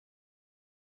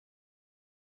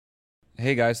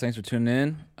Hey guys, thanks for tuning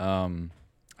in. I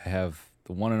have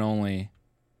the one and only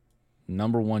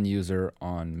 #1 user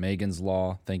on Megan's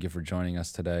Law. Thank you for joining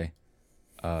us today.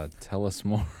 Tell us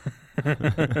more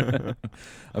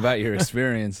about your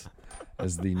experience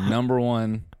as the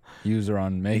 #1 user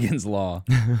on Megan's Law.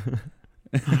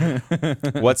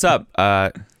 What's up?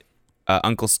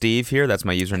 Uncle Steve here. That's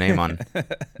my username on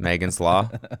Megan's Law.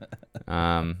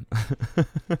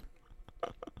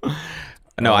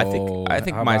 No, I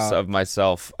think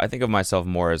of myself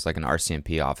more as like an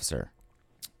RCMP officer.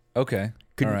 Okay.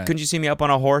 Couldn't you see me up on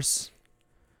a horse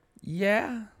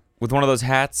Yeah. with one of those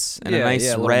hats and a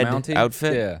nice red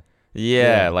outfit?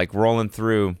 Yeah, like rolling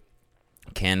through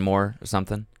Canmore or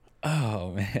something.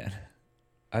 Oh man,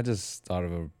 I just thought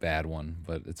of a bad one,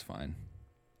 but it's fine.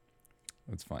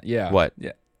 It's fine. Yeah. What?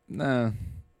 Yeah. Nah.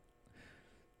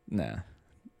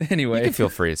 Anyway, You can feel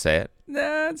free to say it.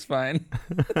 Nah, it's fine.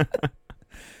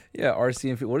 Yeah,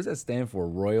 RCMP. What does that stand for?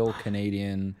 Royal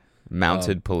Canadian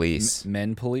Mounted Police.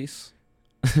 Men Police.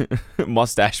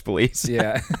 Mustache Police.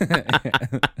 Yeah.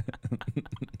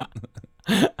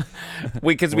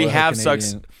 Because we have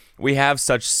such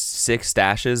sick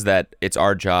stashes that it's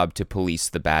our job to police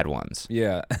the bad ones.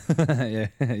 Yeah. Yeah.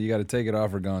 You got to take it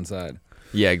off or go inside.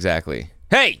 Yeah, exactly.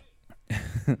 Hey!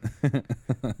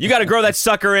 You got to grow that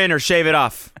sucker in or shave it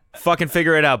off. Fucking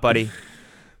figure it out, buddy.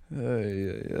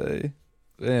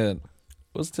 Man,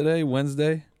 what's today?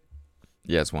 Wednesday?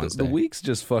 Yeah, it's Wednesday. The weeks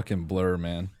just fucking blur,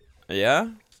 man.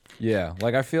 Yeah? Yeah.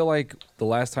 Like, I feel like the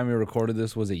last time we recorded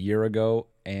this was a year ago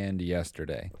and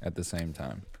yesterday at the same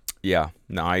time. Yeah.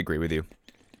 No, I agree with you.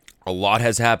 A lot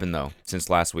has happened, though, since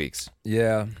last week's.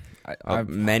 Yeah.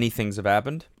 Many things have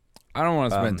happened. I don't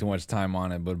want to spend too much time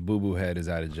on it, but Boo Boo Head is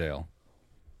out of jail.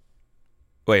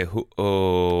 Wait, who?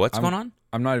 Oh, what's going on?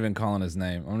 I'm not even calling his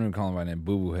name. I'm not even calling him by name.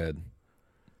 Boo Boo Head.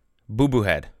 Boo Boo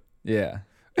Head. Yeah.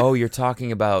 Oh, you're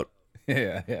talking about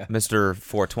Yeah. Mr.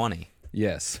 420.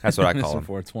 Yes. That's what I call Mr. him.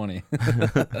 420.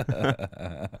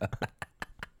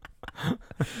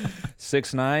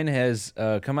 6ix9ine has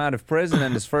come out of prison,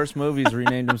 and his first movie has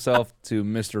renamed himself to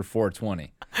Mr.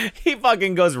 420. He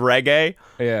fucking goes reggae.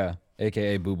 Yeah,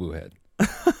 a.k.a. Boo Boo Head.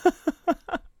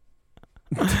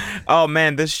 Oh,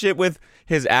 man, this shit with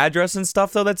his address and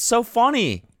stuff, though, that's so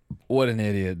funny. What an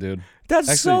idiot, dude. That's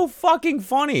actually so fucking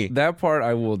funny. That part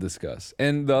I will discuss.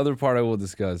 And the other part I will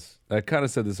discuss. I kind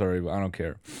of said this already, but I don't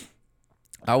care.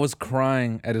 I was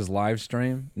crying at his live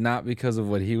stream, not because of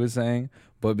what he was saying,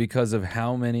 but because of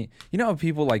how many... You know how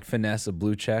people like finesse a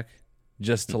blue check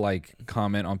just to like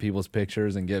comment on people's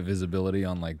pictures and get visibility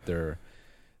on like their...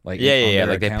 Like, yeah.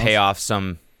 Like accounts? They pay off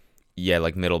some,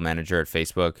 like middle manager at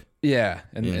Facebook. Yeah.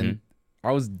 And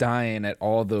I was dying at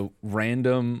all the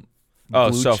random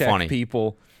blue so check funny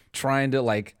people trying to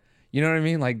like, you know what I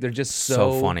mean? Like they're just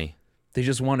so funny. They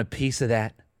just want a piece of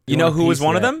that. You know who was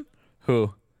one of them?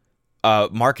 Who?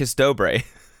 Marcus Dobre.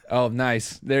 Oh,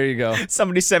 nice. There you go.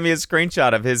 Somebody sent me a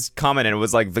screenshot of his comment and it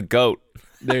was like the GOAT.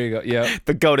 There you go. Yeah.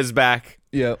 The GOAT is back.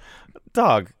 Yep.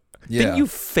 Dog. Yeah. Didn't you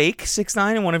fake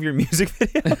 6ix9ine in one of your music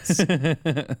videos?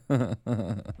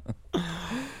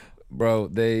 Bro,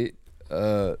 they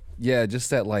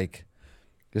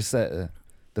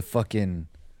the fucking,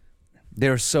 they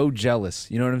were so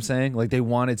jealous. You know what I'm saying? Like they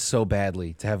wanted so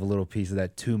badly to have a little piece of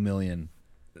that 2 million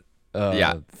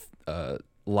live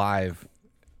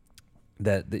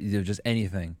that just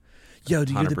anything. Yo,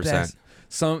 dude, 100%. You're the best.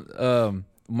 Some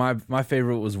my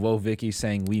favorite was Woah Vicky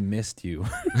saying we missed you.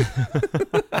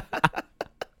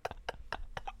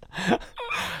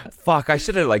 Fuck, I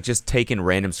should have like just taken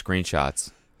random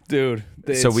screenshots. Dude,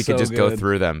 so we could just go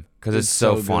through them because it's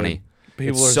so funny.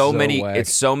 People it's are so many. Whack.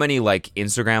 It's so many like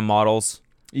Instagram models.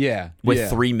 Yeah, with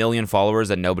 3 million followers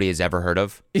that nobody has ever heard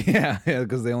of. Yeah,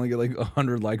 because they only get like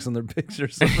 100 likes on their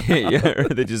pictures. Yeah,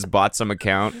 they just bought some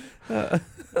account. Yeah,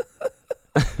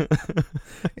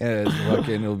 it's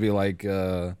fucking. It'll be like,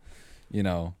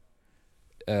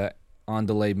 on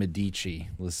delay Medici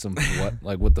with some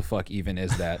what the fuck even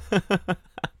is that?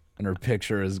 And her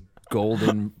picture is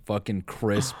golden, fucking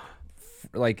crisp,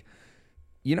 like,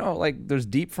 like there's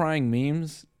deep frying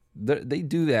memes. They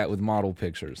do that with model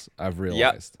pictures. I've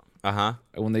realized. Yep.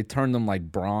 When they turn them like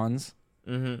bronze.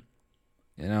 Mm-hmm.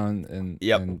 And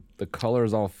yep. And the color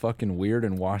is all fucking weird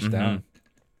and washed out.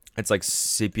 It's like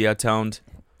sepia toned.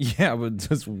 Yeah, but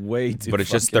just way too. But it's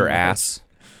just their ass.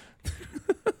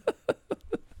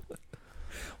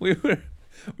 We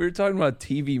were talking about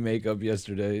TV makeup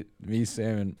yesterday. Me,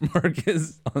 Sam, and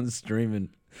Marcus on stream, and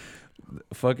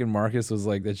fucking Marcus was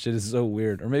like, "That shit is so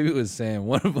weird." Or maybe it was Sam.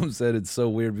 One of them said it's so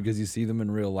weird because you see them in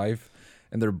real life,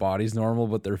 and their body's normal,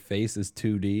 but their face is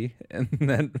 2D, and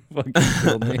that fucking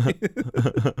killed me.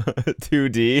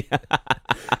 2D.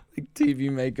 Like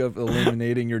TV makeup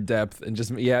illuminating your depth, and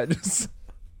just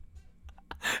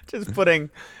Just putting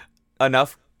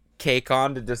enough cake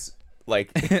on to just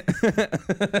like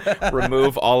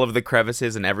remove all of the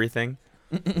crevices and everything.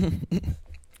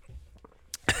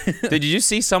 Did you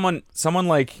see someone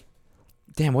like,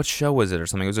 damn, what show was it or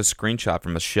something? It was a screenshot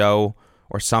from a show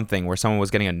or something where someone was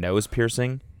getting a nose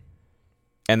piercing,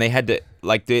 and they had to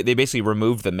like they basically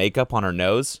removed the makeup on her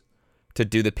nose to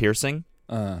do the piercing.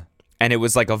 And it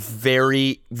was like a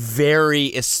very, very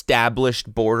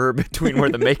established border between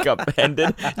where the makeup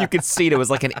ended. You could see it. It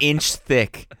was like an inch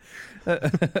thick. They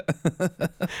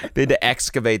had to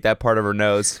excavate that part of her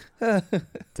nose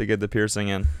to get the piercing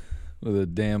in. With a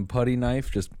damn putty knife,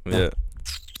 just...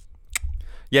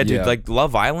 Yeah, dude, like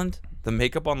Love Island? The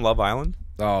makeup on Love Island?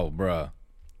 Oh, bruh.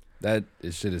 That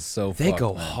shit is so They fucked,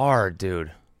 go man. hard,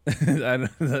 dude.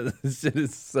 That shit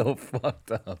is so fucked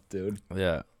up, dude.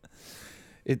 Yeah.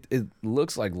 It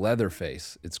looks like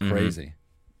Leatherface. It's crazy.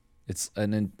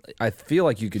 I feel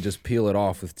like you could just peel it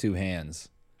off with 2 hands.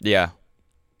 Yeah.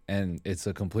 And it's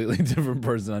a completely different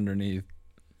person underneath.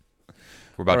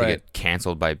 We're about to get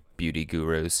canceled by beauty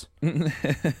gurus.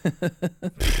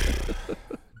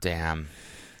 Damn.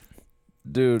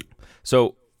 Dude.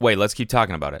 So, wait, let's keep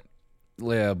talking about it.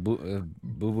 Yeah,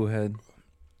 boo-boo head.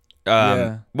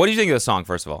 Yeah. What do you think of the song,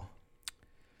 first of all?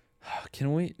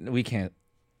 Can we? We can't.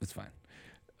 It's fine.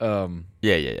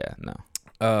 Yeah. No.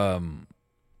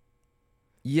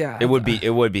 Yeah. It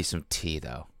would be some tea,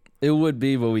 though. It would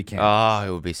be, but we can't. Oh,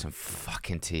 it would be some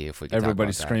fucking tea if we could.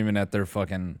 Everybody's talk about screaming at their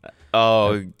fucking.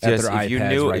 Oh, just their if you iPads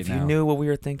knew, right if you now. knew what we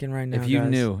were thinking right now. If you guys.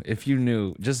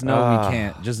 knew, just know we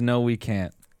can't. Just know we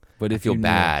can't. But I if feel you knew,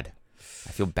 bad.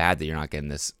 I feel bad that you're not getting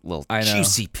this little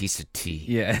juicy piece of tea.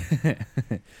 Yeah,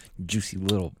 juicy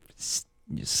little,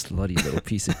 slutty little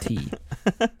piece of tea.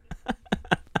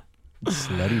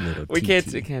 Slutty little. We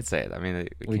tea. can't say it. I mean,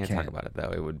 we can't talk about it though.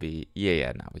 It would be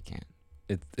no, we can't.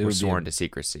 We're sworn to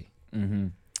secrecy. Mm-hmm.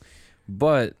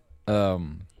 But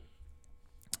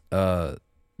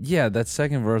yeah, that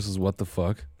second verse is what the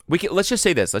fuck. Let's just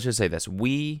say this.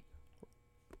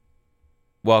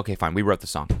 Well, okay, fine. We wrote the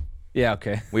song. Yeah,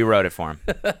 okay. We wrote it for him.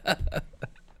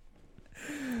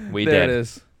 We there did. It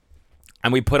is.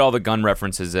 And we put all the gun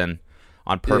references in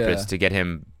on purpose to get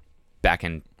him back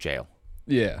in jail.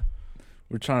 Yeah.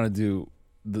 We're trying to do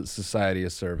the society a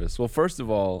service. Well, first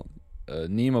of all,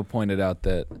 Nima pointed out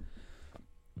that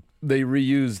they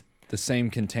reused the same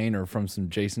container from some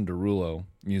Jason Derulo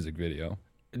music video.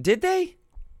 Did they?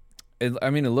 It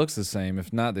looks the same.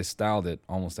 If not, they styled it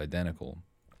almost identical.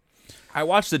 I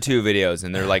watched the 2 videos,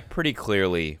 and they're like pretty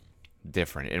clearly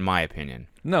different, in my opinion.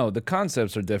 No, the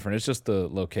concepts are different. It's just the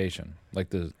location. Like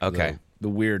the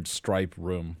weird stripe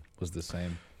room was the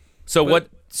same. So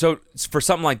So for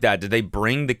something like that, did they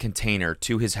bring the container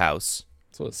to his house,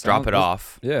 drop it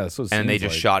off? Yeah, so and they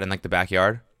just shot in like the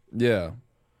backyard. Yeah.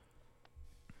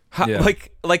 Yeah.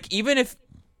 Like even if,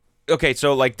 okay,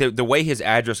 so like the way his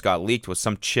address got leaked was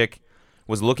some chick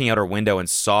was looking out her window and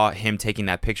saw him taking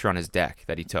that picture on his deck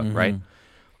that he took, right?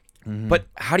 Mm-hmm. But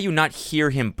how do you not hear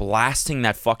him blasting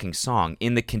that fucking song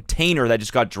in the container that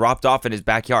just got dropped off in his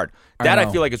backyard? I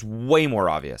feel like is way more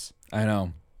obvious. I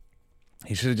know.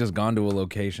 He should have just gone to a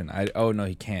location. Oh no,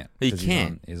 he can't. He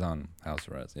can't. He's on house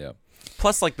arrest. Yeah.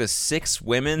 Plus, like the 6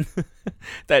 women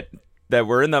that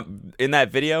were in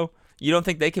that video, you don't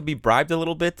think they could be bribed a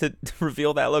little bit to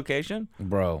reveal that location?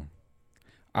 Bro,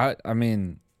 I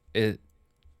mean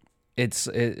it's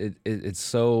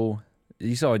so.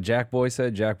 You saw what Jack Boy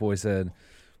said? Jack Boy said,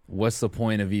 what's the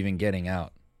point of even getting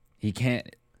out?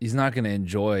 He's not going to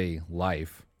enjoy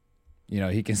life. You know,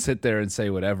 he can sit there and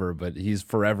say whatever, but he's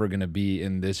forever going to be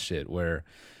in this shit where,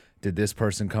 did this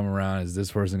person come around? Is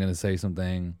this person going to say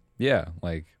something? Yeah,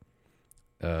 like.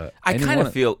 I kind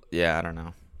of feel, I don't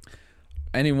know.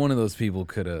 Any one of those people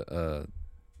could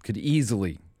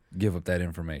easily give up that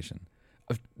information.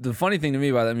 The funny thing to me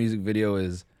about that music video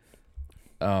is,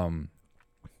 and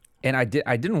I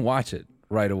didn't watch it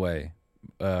right away,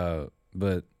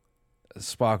 but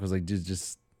Spock was like,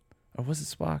 just, or was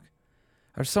it Spock?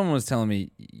 Or someone was telling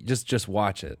me, just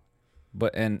watch it,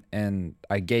 but and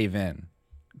I gave in,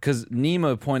 because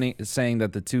Nima saying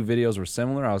that the 2 videos were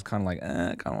similar. I was kind of like,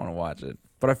 I kind of want to watch it,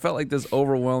 but I felt like this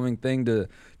overwhelming thing to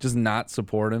just not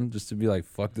support him, just to be like,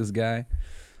 fuck this guy.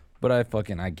 But I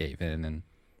gave in, and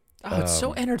it's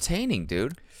so entertaining,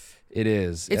 dude. It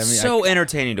is. It's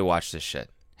entertaining to watch this shit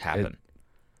happen.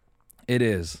 It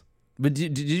is. But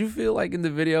did you feel like in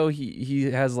the video he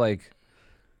has like,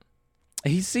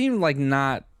 he seemed like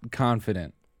not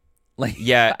confident. Like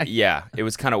Yeah, yeah. It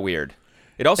was kind of weird.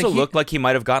 It also Like, he- looked like he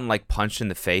might have gotten like punched in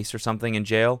the face or something in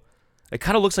jail. It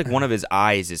kind of looks like one of his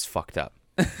eyes is fucked up.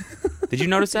 Did you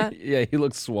notice that? yeah, he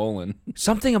looks swollen.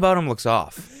 Something about him looks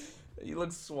off. He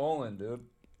looks swollen, dude.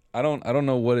 I don't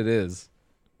know what it is.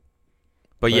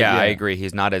 But yeah, I yeah. agree.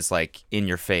 He's not as like in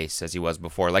your face as he was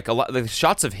before. Like a lot, the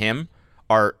shots of him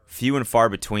are few and far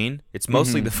between. It's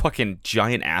mostly the fucking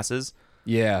giant asses.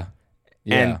 Yeah.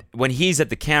 Yeah. And when he's at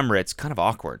the camera, it's kind of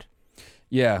awkward.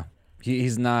 Yeah.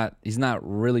 He's not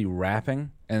really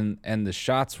rapping, and the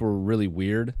shots were really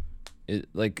weird. It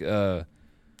like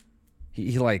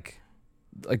he like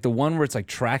the one where it's like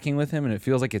tracking with him and it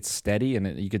feels like it's steady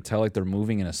and you could tell like they're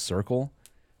moving in a circle.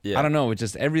 Yeah. I don't know, it's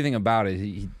just everything about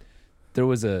it. There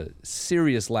was a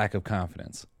serious lack of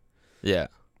confidence. Yeah.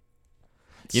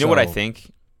 You know what I So-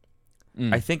 think?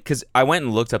 I think because I went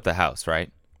and looked up the house,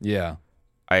 right? Yeah.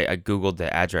 I googled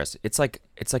the address. It's like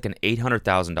an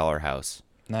 $800,000 house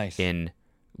Nice. in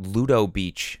Ludo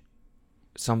Beach,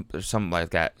 something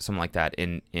like that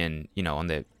in on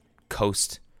the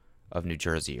coast of New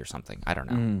Jersey or something. I don't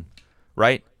know.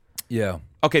 Right? Yeah.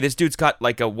 Okay, this dude's got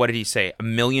like what did he say? $1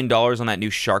 million on that new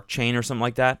shark chain or something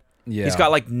like that. Yeah. He's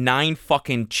got like 9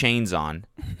 fucking chains on.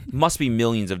 Must be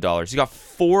millions of dollars. He's got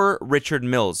 4 Richard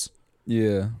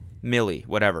Millie,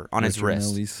 whatever, on his Richard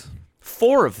wrist. Milles.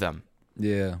 4 of them.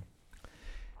 Yeah.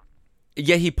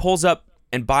 Yet he pulls up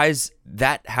and buys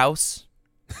that house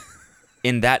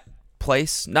in that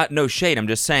place. No shade. I'm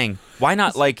just saying, why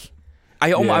not? Like,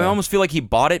 I almost feel like he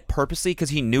bought it purposely because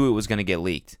he knew it was going to get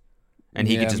leaked, and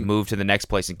he could just move to the next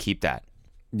place and keep that.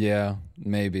 Yeah,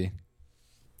 maybe.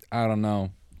 I don't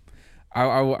know.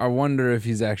 I wonder if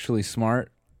he's actually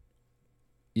smart.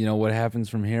 You know what happens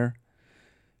from here?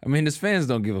 I mean, his fans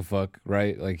don't give a fuck,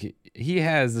 right? Like he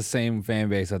has the same fan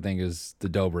base, I think, as the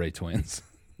Dobre twins.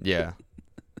 Yeah.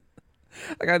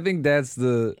 Like I think that's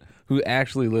who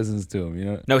actually listens to him. You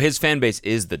know? No, his fan base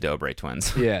is the Dobre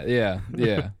twins. Yeah.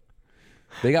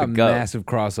 They got The goat. massive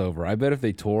crossover. I bet if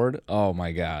they toured, oh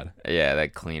my god, Yeah,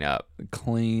 that clean up.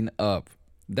 clean up.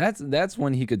 That's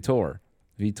when he could tour.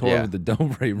 If he toured Yeah. with the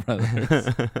Dobre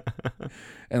brothers,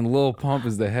 and Lil Pump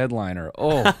is the headliner.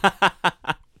 Oh,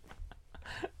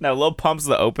 No, Lil Pump's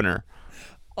the opener.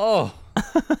 oh,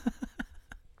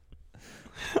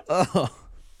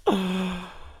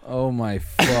 oh my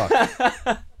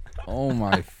fuck. Oh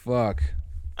my fuck.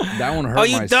 That one hurt Are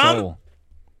you my dumb? soul.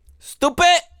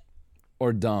 Stupid.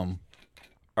 Or dumb.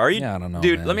 Are you? Yeah, I don't know,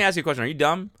 dude. man. Let me ask you a question. Are you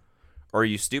dumb, or are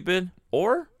you stupid,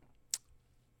 or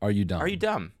Are you dumb? are you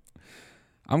dumb?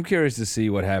 I'm curious to see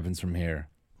what happens from here.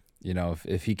 You know,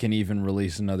 if he can even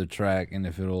release another track and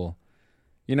if it'll,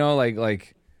 you know,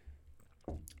 like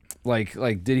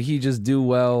did he just do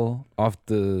well off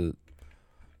the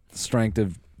strength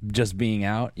of just being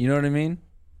out? You know what I mean?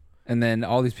 And then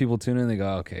all these people tune in, they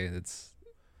go, okay, it's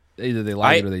either they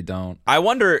like it or they don't. I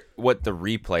wonder what the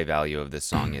replay value of this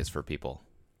song is for people.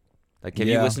 Like, have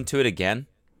you Yeah. listened to it again?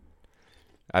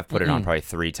 I've put it on probably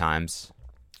 3 times.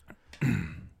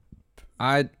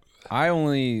 I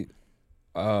only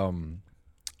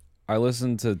I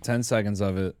listened to 10 seconds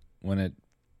of it when it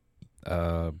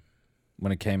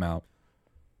came out,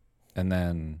 and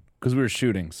then because we were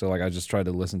shooting, so like I just tried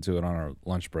to listen to it on our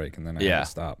lunch break, and then I had to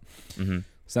stop. Mm-hmm.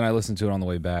 So then I listened to it on the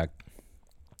way back,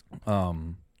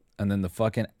 and then the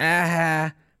fucking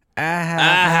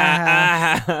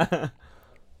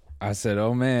I said,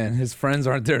 oh man, his friends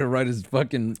aren't there to write his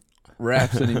fucking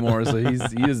raps anymore, so he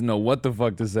doesn't know what the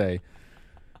fuck to say.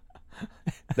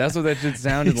 That's what that shit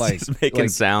sounded like. Just making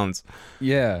sounds.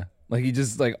 Yeah, like he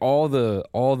just like all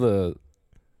the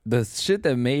shit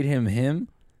that made him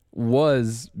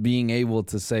was being able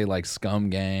to say like Scum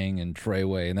Gang and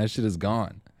Treyway, and that shit is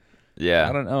gone. Yeah.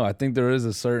 I don't know. I think there is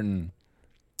a certain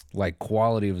like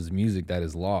quality of his music that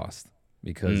is lost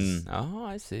because Oh,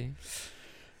 I see.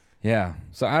 yeah.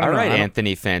 So I don't All know. right,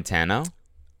 Anthony Fantano.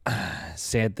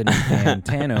 Anthony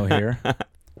Fantano here.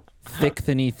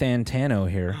 Thickthony Fantano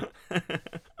here.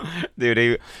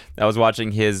 Dude, I was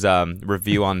watching his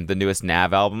review on the newest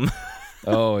Nav album.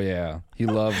 Oh yeah, he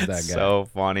loves that guy. So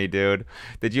funny, dude.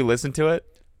 Did you listen to it?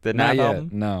 The Not Nav yet. album?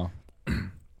 No. I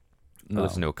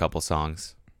listened to a couple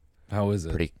songs. How is it?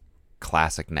 Pretty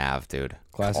classic Nav, dude.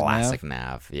 Classic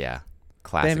Nav? Yeah.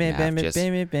 Classic Nav. Just,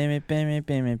 and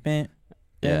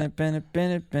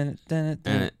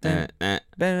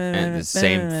the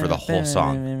same for the whole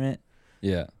song.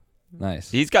 Yeah.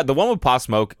 Nice. He's got the one with Pop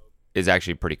Smoke is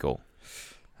actually pretty cool.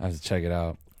 I have to check it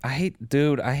out. I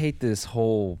hate this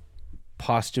whole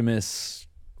posthumous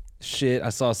shit. I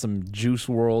saw some Juice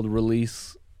World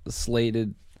release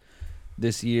slated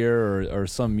this year or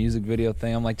some music video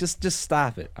thing. I'm like, just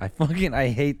stop it. I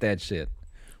hate that shit.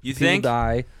 You People think?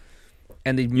 die,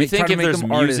 and they You think try to if make there's them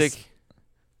music? artists.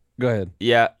 Go ahead.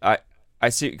 Yeah, I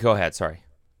see. Go ahead. Sorry.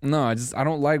 No, I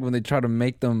don't like when they try to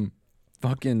make them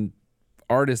fucking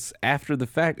artists after the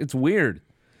fact. It's weird.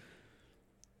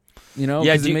 You know,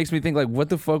 Yeah, because it makes me think like, what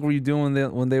the fuck were you doing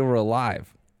when they were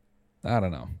alive? I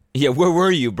don't know. Yeah, where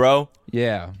were you, bro?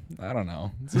 Yeah, I don't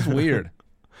know. It's just weird.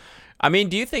 I mean,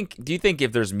 do you think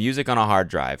if there's music on a hard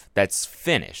drive that's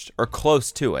finished or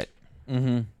close to it,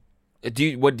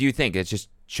 what do you think? It just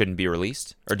shouldn't be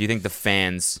released, or do you think the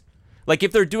fans, like,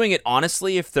 if they're doing it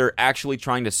honestly, if they're actually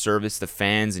trying to service the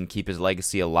fans and keep his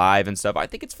legacy alive and stuff, I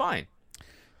think it's fine.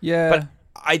 Yeah, But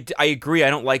I agree. I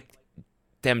don't like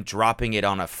them dropping it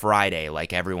on a Friday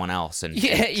like everyone else and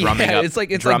drumming up. It's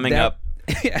drumming like up.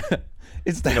 Yeah,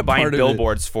 it's that Buying part of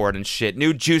billboards for it and shit.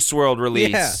 New Juice World release.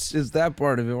 Yeah, it's that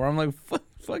part of it where I'm like,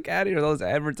 fuck out of here. That was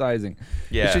advertising.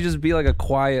 Yeah. It should just be like a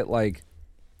quiet, like,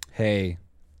 hey,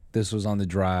 this was on the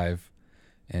drive,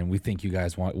 and we think you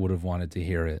guys would have wanted to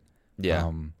hear it.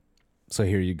 Yeah. So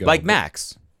here you go. Like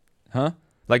Max. Huh?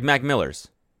 Like Mac Miller's.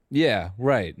 Yeah,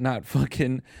 right. Not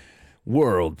fucking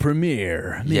world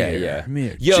premiere. Yeah.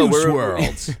 Yo, Juice we're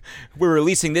WRLD. We're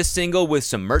releasing this single with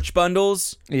some merch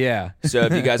bundles. Yeah. So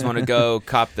if you guys want to go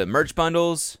cop the merch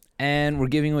bundles. And we're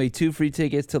giving away 2 free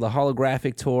tickets to the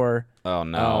holographic tour. Oh,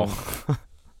 no.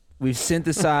 We've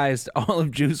synthesized all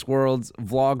of Juice WRLD's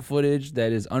vlog footage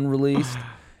that is unreleased,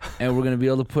 and we're going to be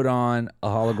able to put on a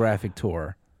holographic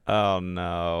tour. Oh,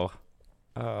 no.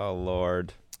 Oh,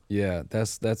 Lord. Yeah,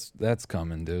 that's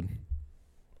coming, dude.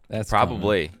 That's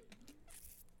Probably. coming.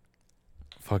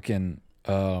 Fucking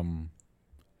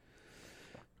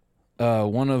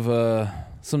one of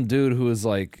some dude who was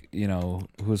like, you know,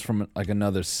 who was from like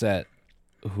another set,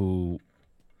 who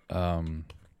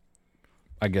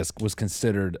I guess was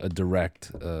considered a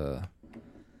direct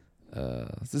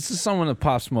this is someone that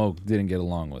Pop Smoke didn't get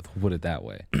along with, put it that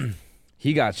way.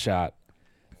 He got shot,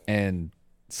 and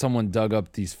someone dug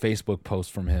up these Facebook posts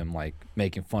from him, like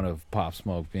making fun of Pop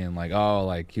Smoke, being like, oh,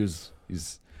 like he's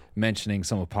mentioning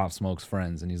some of Pop Smoke's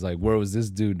friends, and he's like, where was this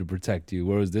dude to protect you?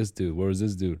 Where was this dude? Where was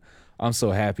this dude? I'm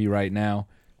so happy right now.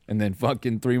 And then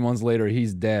fucking 3 months later,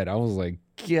 he's dead. I was like,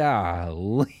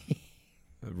 golly.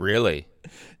 Really?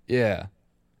 Yeah.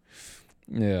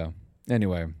 Yeah.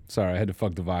 Anyway, sorry, I had to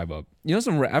fuck the vibe up. You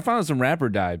know, I found out some rapper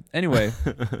died. Anyway.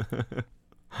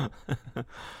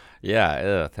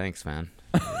 Yeah, thanks, man.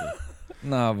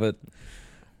 No, but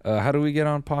how do we get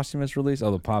on posthumous release?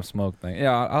 Oh, the Pop Smoke thing.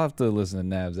 Yeah, I'll have to listen to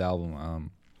Nav's album.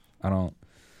 I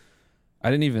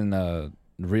didn't even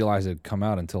realize it'd come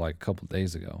out until like a couple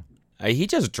days ago. He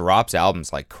just drops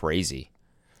albums like crazy.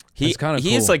 He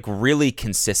is like really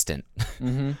consistent.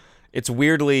 Mm-hmm. It's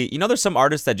weirdly, you know, there's some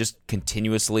artists that just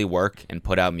continuously work and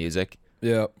put out music.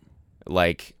 Yeah.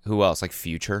 Like who else? Like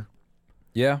Future.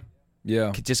 Yeah.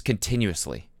 Yeah. Just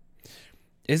continuously.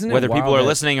 Isn't it whether wild people are that,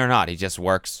 listening or not? He just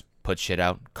works, puts shit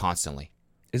out constantly.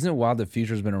 Isn't it wild that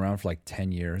Future's been around for like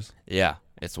 10 years? Yeah,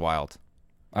 it's wild.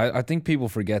 I think people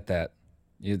forget that.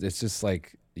 It's just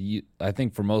like I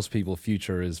think for most people,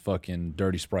 Future is fucking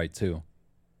Dirty Sprite too.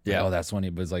 Yeah. Like, oh, that's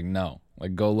when but it's like, no.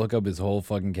 Like, go look up his whole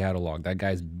fucking catalog. That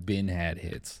guy's been had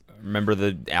hits. Remember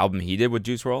the album he did with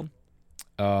Juice WRLD?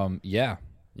 Yeah.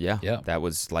 Yeah. That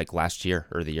was like last year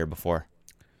or the year before.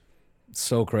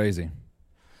 So crazy.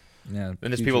 Yeah.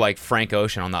 Then there's people like Frank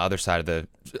Ocean on the other side of the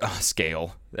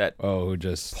scale that who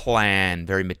just plan,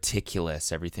 very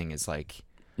meticulous. Everything is like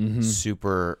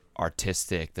super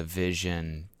artistic, the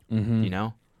vision, you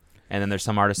know? And then there's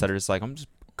some artists that are just like, I'm just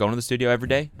going to the studio every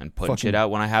day and putting shit out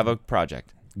when I have a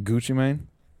project. Gucci Mane?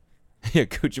 Yeah,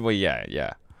 Gucci, well,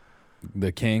 yeah.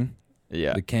 The king?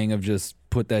 Yeah. The king of just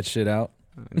put that shit out?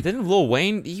 Didn't Lil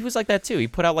Wayne, he was like that too. He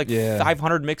put out like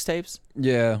 500 mixtapes.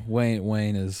 Yeah,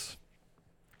 Wayne is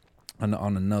on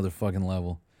another fucking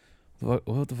level.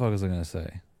 What the fuck was I going to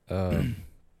say? Damn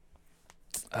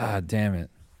it.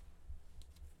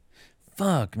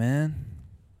 Fuck, man.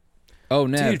 Oh,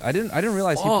 Nav, Dude, I didn't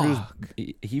realize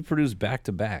he produced back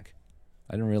to back.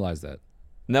 I didn't realize that.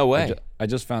 No way. I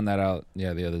just found that out.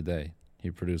 Yeah, the other day he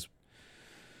produced.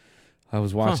 I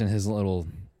was watching his little.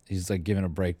 He's like giving a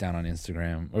breakdown on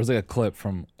Instagram. Or it was like a clip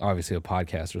from obviously a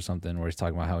podcast or something where he's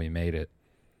talking about how he made it.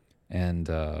 And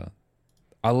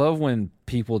I love when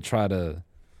people try to.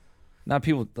 Not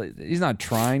people. Like, he's not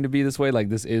trying to be this way. Like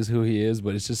this is who he is.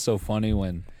 But it's just so funny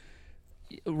when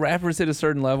rappers hit a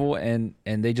certain level and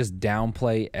they just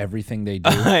downplay everything they do.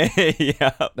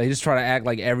 Yeah. They just try to act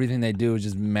like everything they do is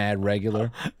just mad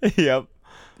regular. Yep.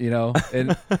 You know?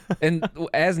 And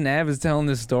as Nav is telling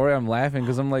this story, I'm laughing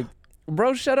because I'm like,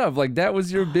 bro, shut up. Like, that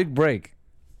was your big break.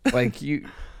 Like, you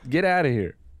get out of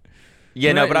here.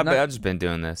 Yeah, no, Right, but I've just been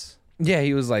doing this. Yeah,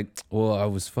 he was like, well, I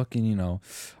was fucking, I'm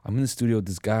in the studio with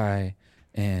this guy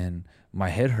and my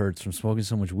head hurts from smoking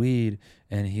so much weed.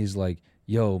 And he's like,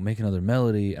 yo, make another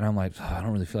melody. And I'm like, I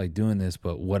don't really feel like doing this,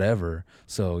 but whatever.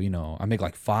 So, I make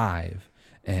like 5.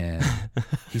 And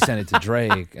he sent it to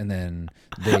Drake. And then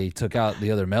they took out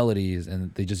the other melodies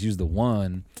and they just used the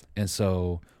one. And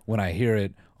so when I hear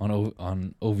it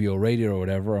on OVO radio or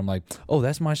whatever, I'm like, oh,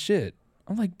 that's my shit.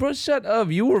 I'm like, bro, shut up.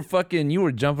 You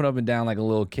were jumping up and down like a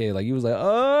little kid. Like, you was like,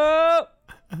 oh.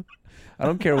 I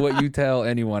don't care what you tell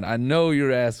anyone. I know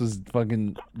your ass was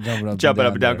fucking jumping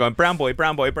up and down, going, brown boy,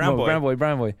 brown boy, brown boy. Brown boy,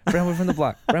 brown boy. Brown boy from the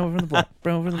block. Brown boy from the block.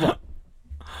 Brown boy from the block.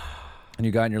 And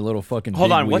you got in your little fucking Hold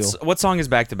big on, wheel. what song is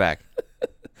back to back?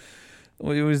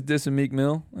 Well, it was dissing Meek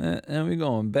Mill. And we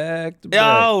going back to back.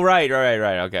 Oh, right.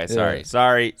 Okay, Yeah.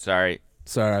 sorry.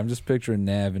 Sorry, I'm just picturing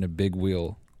Nav in a big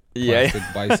wheel. Yeah.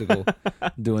 Plastic bicycle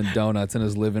doing donuts in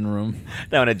his living room.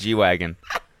 Down a G-Wagon.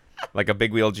 Like a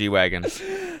big wheel G-Wagon.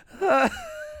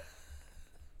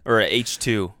 Or a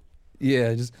H2.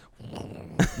 Yeah, just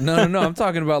no. I'm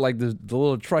talking about like the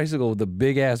little tricycle with the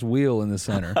big ass wheel in the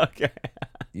center. Okay.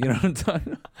 You know what I'm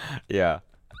talking about? Yeah.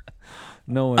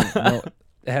 No,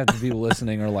 half the people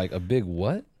listening are like, a big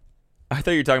what? I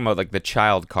thought you were talking about like the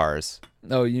child cars.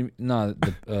 No,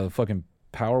 the fucking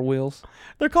Power Wheels.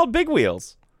 They're called big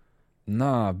wheels.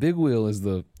 Nah, Big Wheel is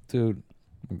the dude.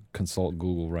 Consult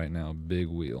Google right now. Big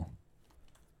Wheel,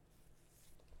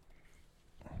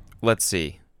 Let's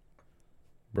see.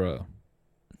 bro.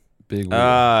 Big Wheel.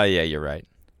 Yeah, you're right.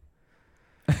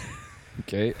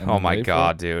 Okay. Oh my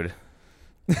god, dude.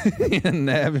 And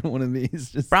having one of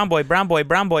these just. Brown boy, brown boy,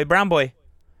 brown boy, brown boy.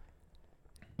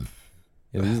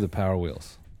 Yeah, these are the Power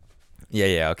Wheels.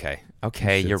 Yeah, okay.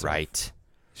 Okay, Shits you're are- right.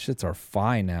 Shits are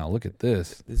fine now. Look at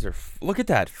this. These are look at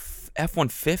that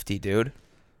F-150, dude.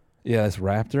 Yeah, this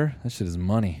Raptor. That shit is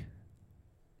money.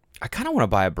 I kind of want to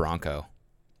buy a Bronco.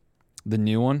 The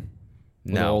new one?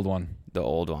 Or No, the old one. The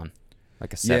old one.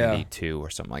 Like a Yeah. 72 or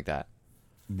something like that.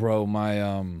 Bro,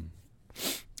 I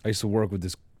used to work with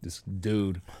this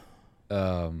dude. He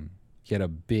had a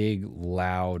big,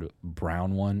 loud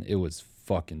brown one. It was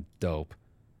fucking dope.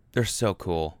 They're so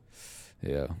cool,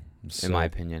 Yeah. in my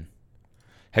opinion.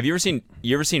 Have you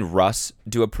ever seen Russ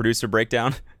do a producer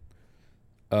breakdown?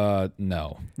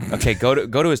 No. Okay, go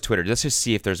to his Twitter. Let's just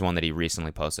see if there's one that he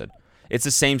recently posted. It's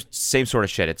the same sort of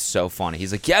shit. It's so funny.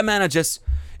 He's like, yeah, man, I just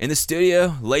in the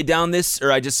studio laid down this,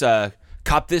 or I just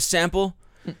copped this sample,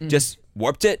 just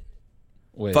warped it,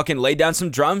 Wait. fucking laid down some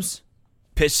drums,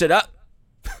 pitched it up,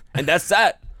 and that's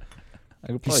that. I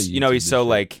could probably He's YouTube so this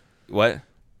like what?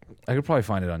 I could probably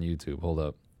find it on YouTube. Hold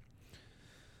up.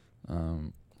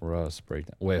 Russ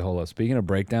breakdown. Wait, hold up. Speaking of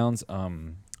breakdowns,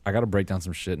 I gotta break down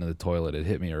some shit into the toilet. It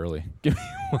hit me early. Give me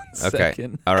 1 Okay,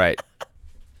 second. all right,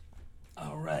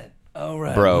 All right.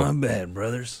 Bro. My bad,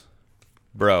 brothers.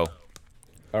 bro.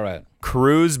 All right.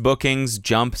 Cruise bookings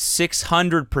jump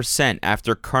 600%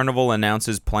 after Carnival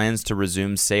announces plans to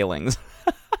resume sailings.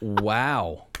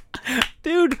 Wow.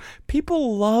 Dude,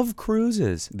 people love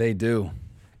cruises. They do.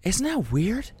 Isn't that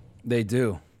weird? They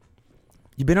do.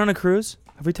 You been on a cruise?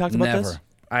 Have we talked about Never. this?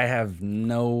 I have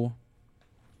no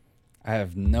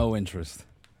interest.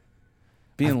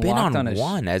 Being I've been locked on a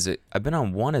one I've been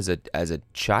on one as a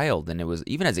child, and it was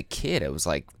even as a kid. It was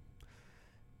like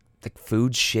the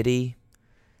food shitty.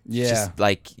 yeah. Just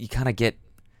like you kind of get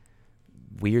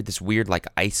this weird like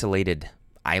isolated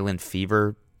island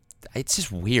fever. It's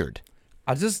just weird.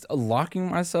 I just locking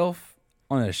myself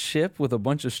on a ship with a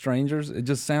bunch of strangers. It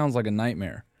just sounds like a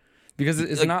nightmare because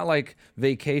it's Like- not like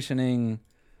vacationing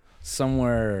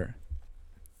somewhere.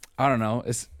 I don't know.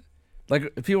 It's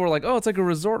like people are like, oh, it's like a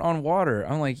resort on water.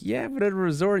 I'm like, yeah, but at a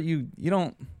resort, you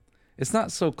don't. It's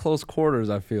not so close quarters.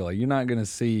 I feel like you're not gonna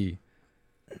see.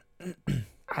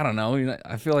 I don't know.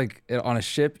 I feel like on a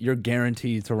ship, you're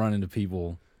guaranteed to run into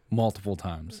people multiple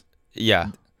times. Yeah.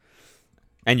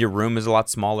 And your room is a lot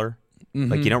smaller.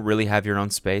 Mm-hmm. Like you don't really have your own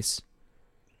space.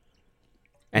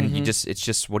 And Mm-hmm. it's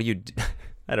just what do you do?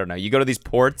 I don't know. You go to these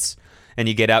ports and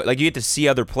you get out. Like you get to see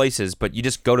other places, but you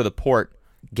just go to the port,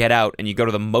 get out, and you go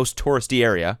to the most touristy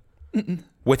area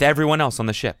with everyone else on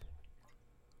the ship.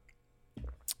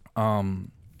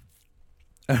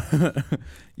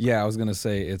 Yeah, I was gonna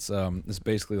say it's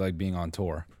basically like being on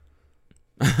tour.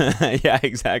 Yeah,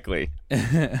 exactly.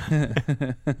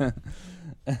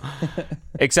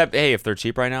 Except, hey, if they're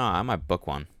cheap right now, I might book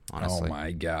one, honestly. Oh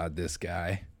my god, this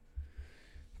guy.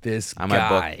 I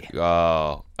might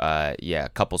book, yeah,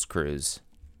 couples cruise.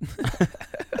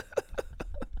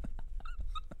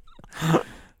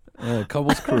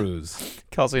 Couples cruise.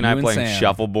 Kelsey and You I and playing Sam.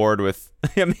 shuffleboard with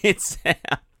me and Sam.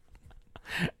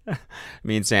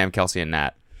 Me and Sam, Kelsey and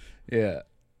Nat. Yeah,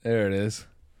 there it is.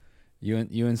 You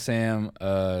and Sam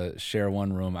share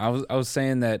one room. I was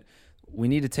saying that we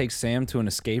need to take Sam to an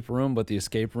escape room, but the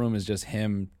escape room is just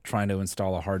him trying to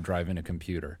install a hard drive in a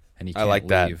computer, and he can't I like leave.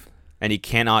 that. And he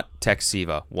cannot text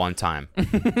Siva one time.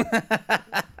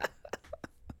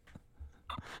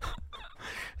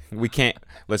 We can't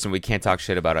talk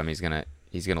shit about him. He's gonna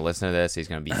listen to this. He's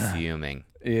gonna be fuming.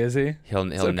 Is he? He'll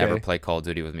okay. never play Call of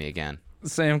Duty with me again.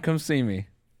 Sam, come see me.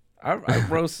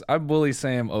 I bully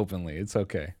Sam openly. It's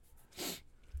okay.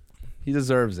 He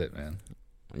deserves it, man.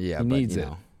 Yeah, he but needs you it.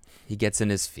 know, he gets in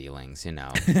his feelings, you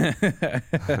know.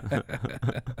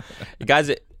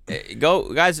 Guys,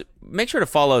 make sure to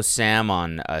follow Sam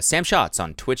on Sam Shots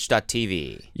on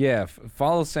twitch.tv. Yeah,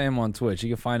 follow Sam on Twitch. You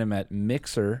can find him at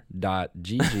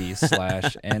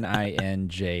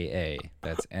mixer.gg/NINJA.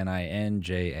 That's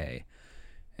NINJA.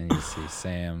 And you see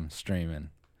Sam streaming.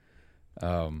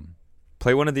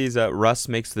 Play one of these Russ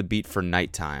makes the beat for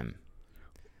nighttime.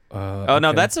 Okay.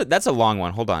 No, that's a long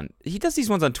one. Hold on. He does these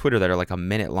ones on Twitter that are like a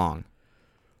minute long.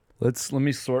 Let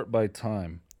me sort by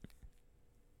time.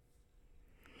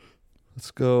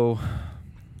 Let's go.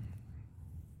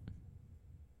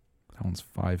 That one's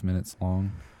 5 minutes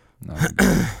long. No,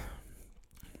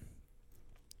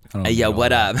 hey, yo,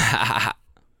 what up?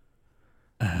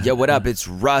 Yo, what up? It's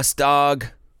Russ, dog.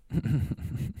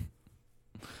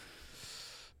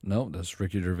 Nope, that's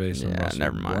Ricky Gervais and Russell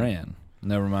never mind. Brand.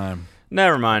 Never mind.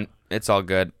 Never mind. It's all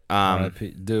good.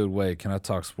 Dude, wait, can I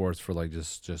talk sports for like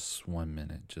just 1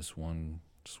 minute? Just one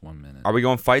minute. Are we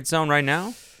going fight zone right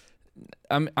now?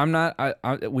 I'm not.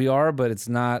 We are, but it's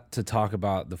not to talk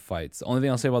about the fights. The only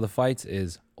thing I'll say about the fights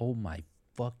is, oh my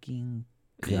fucking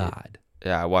god.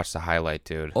 Yeah, I watched the highlight,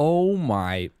 dude. Oh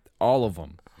my, all of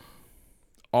them.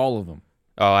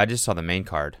 Oh, I just saw the main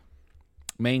card.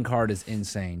 Main card is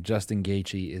insane. Justin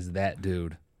Gaethje is that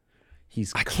dude.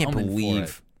 I can't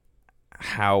believe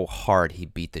how hard he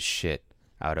beat the shit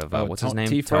out of what's his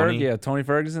name? Tony? Yeah, Tony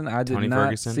Ferguson. I did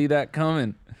not see that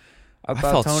coming. I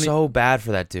felt so bad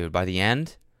for that dude by the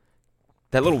end.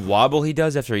 That little wobble he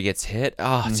does after he gets hit.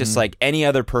 Oh, it's just like any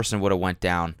other person would have went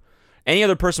down. Any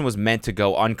other person was meant to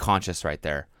go unconscious right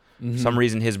there. For some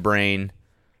reason his brain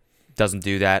doesn't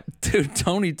do that. Dude,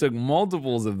 Tony took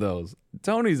multiples of those.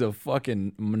 Tony's a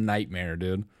fucking nightmare,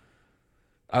 dude.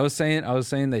 I was saying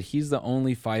that he's the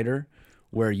only fighter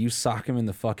where you sock him in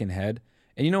the fucking head.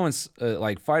 And you know when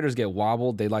like fighters get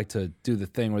wobbled, they like to do the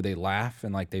thing where they laugh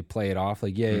and like they play it off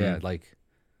like let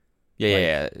me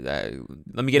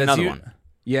get another one.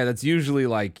 Yeah, that's usually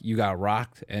like you got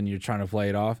rocked and you're trying to play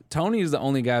it off. Tony is the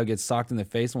only guy who gets socked in the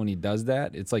face. When he does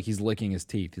that, it's like he's licking his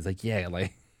teeth. He's like, yeah,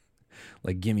 like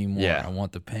give me more. Yeah. I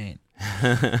want the pain.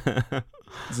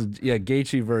 So, yeah,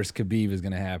 Gaethje versus Khabib is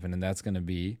gonna happen, and that's gonna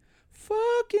be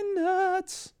fucking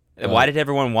nuts. Why did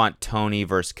everyone want Tony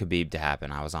versus Khabib to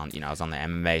happen? I was on the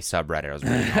MMA subreddit. I was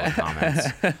reading all the comments.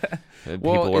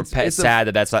 People were sad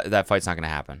that fight's not going to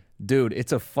happen. Dude,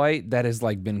 it's a fight that has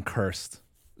like been cursed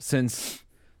since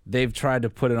they've tried to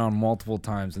put it on multiple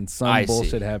times, and some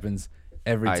bullshit happens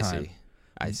every time.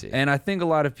 I see. And I think a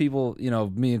lot of people,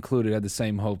 me included, had the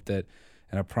same hope that.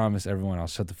 And I promise everyone, I'll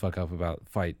shut the fuck up about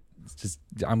fight. It's just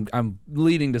I'm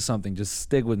leading to something. Just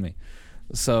stick with me.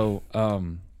 So.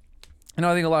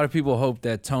 I think a lot of people hope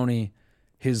that Tony,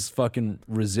 his fucking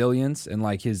resilience and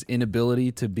like his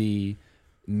inability to be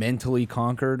mentally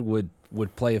conquered would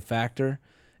play a factor.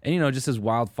 And, just his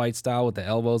wild fight style with the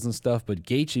elbows and stuff. But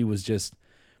Gaethje was just,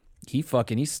 he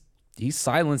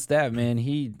silenced that, man.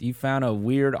 He found a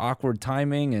weird, awkward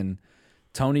timing, and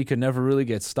Tony could never really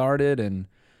get started. And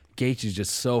Gaethje's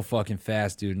just so fucking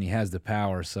fast, dude, and he has the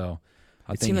power. So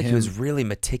I think seemed like he was really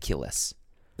meticulous.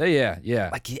 Yeah.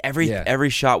 Like every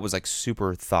shot was like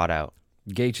super thought out.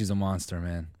 Gaethje's a monster,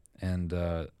 man. And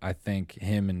I think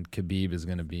him and Khabib is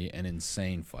going to be an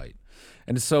insane fight.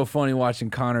 And it's so funny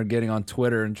watching Conor getting on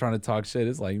Twitter and trying to talk shit.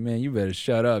 It's like, man, you better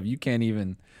shut up. You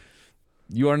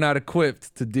are not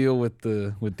equipped to deal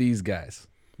with these guys.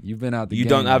 You've been out the game. You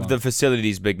don't have the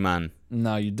facilities, big man.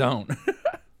 No, you don't.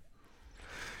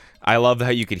 I love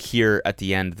how you could hear at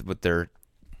the end what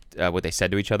they said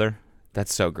to each other.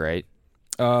 That's so great.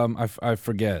 I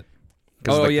forget.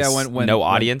 Oh yeah, when no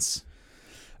audience.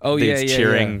 He's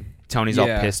cheering. Yeah. Tony's all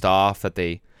pissed off that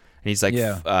and he's like,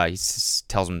 he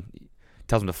tells him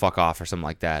to fuck off or something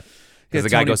like that. Because the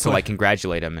guy goes to like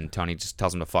congratulate him, and Tony just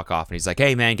tells him to fuck off, and he's like,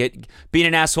 "Hey man, being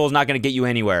an asshole is not going to get you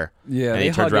anywhere." Yeah, and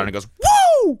he turns around and goes,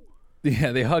 "Woo!"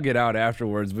 Yeah, they hug it out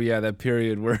afterwards. But yeah, that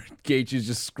period where Gaethje's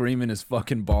just screaming his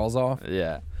fucking balls off.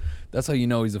 Yeah. That's how you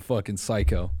know he's a fucking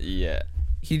psycho. Yeah.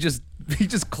 He just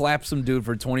claps some dude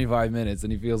for 25 minutes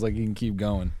and he feels like he can keep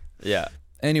going. Yeah.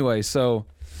 Anyway, so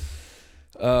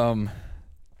in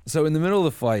the middle of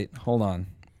the fight, hold on.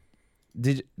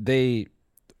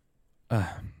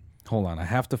 Hold on, I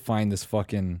have to find this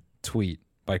fucking tweet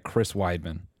by Chris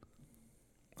Weidman.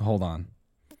 Hold on.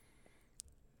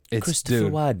 It's Christopher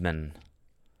Weidman.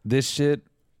 This shit.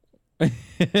 All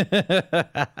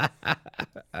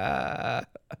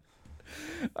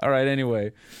right,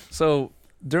 anyway. So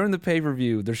during the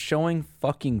pay-per-view, they're showing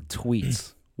fucking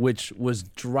tweets, which was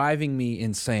driving me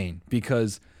insane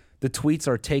because the tweets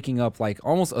are taking up like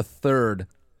almost a third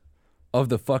of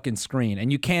the fucking screen,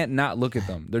 and you can't not look at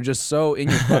them. They're just so in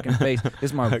your fucking face.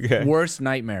 It's my worst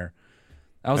nightmare.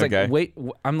 I was like, wait,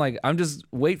 I'm just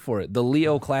wait for it. The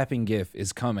Leo clapping gif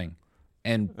is coming,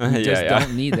 and we just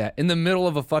don't need that in the middle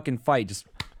of a fucking fight. Just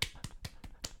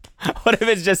what if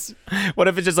it's just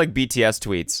like BTS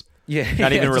tweets? Yeah,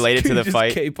 not even related to the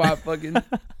fight. K-pop fucking.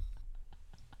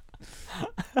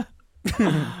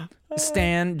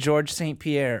 Stan George St.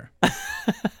 Pierre.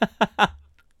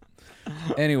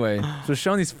 Anyway, so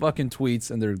showing these fucking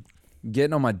tweets and they're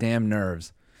getting on my damn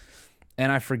nerves. And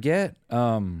I forget,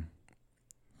 I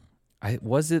think it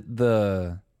was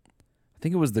the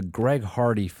Greg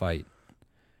Hardy fight.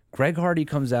 Greg Hardy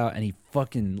comes out and he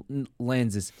fucking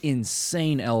lands this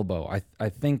insane elbow. I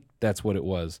think that's what it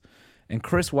was. And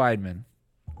Chris Weidman,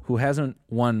 who hasn't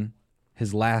won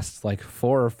his last like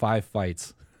 4 or 5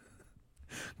 fights,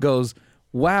 goes,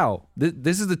 wow,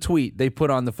 this is the tweet they put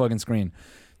on the fucking screen.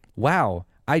 Wow,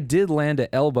 I did land an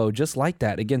elbow just like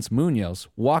that against Munoz.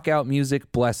 Walkout music,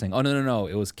 blessing. Oh, no.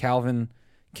 It was Calvin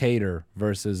Kattar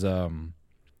versus, oh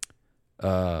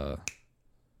my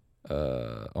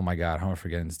God, how am I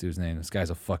forgetting this dude's name? This guy's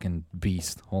a fucking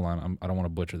beast. Hold on, I don't want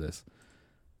to butcher this.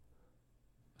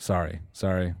 Sorry.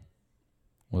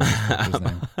 What was his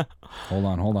name? Hold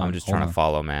on. I'm just trying to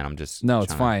follow, man. No,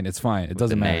 it's fine. It's fine. It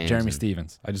doesn't matter. Jeremy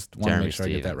Stevens. I just want to make sure I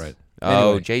get that right. Oh,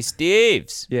 anyway. Jay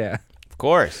Steves. Yeah. Of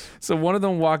course. So one of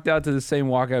them walked out to the same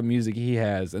walkout music he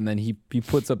has, and then he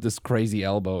puts up this crazy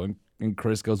elbow, and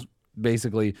Chris goes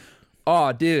basically,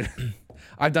 oh, dude,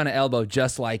 I've done an elbow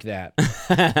just like that.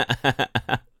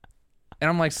 And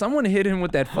I'm like, someone hit him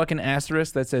with that fucking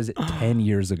asterisk that says 10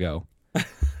 years ago.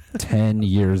 10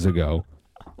 years ago.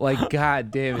 Like,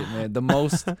 God damn it, man. The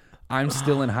most I'm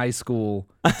still in high school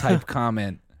type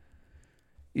comment.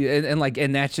 And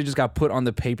that shit just got put on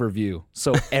the pay-per-view.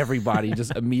 So everybody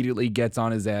just immediately gets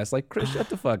on his ass. Like, Chris, shut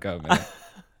the fuck up, man.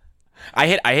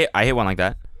 I hit one like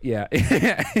that. Yeah.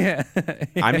 Yeah.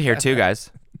 I'm here too, guys.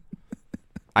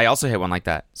 I also hit one like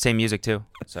that. Same music too.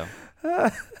 So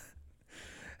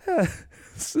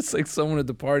it's just like someone at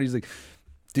the party's like,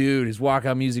 dude, his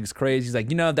walkout music's crazy. He's like,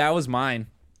 that was mine.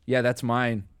 Yeah, that's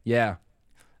mine. Yeah.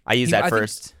 I used that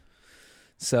first.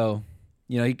 So,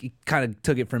 he kind of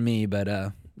took it from me,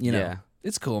 but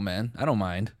it's cool, man. I don't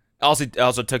mind. Also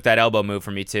took that elbow move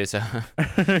from me too, so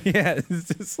yeah, it's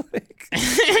just like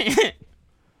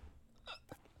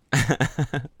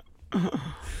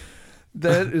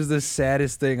that is the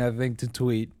saddest thing I think to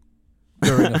tweet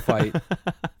during a fight.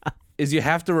 Is you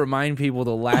have to remind people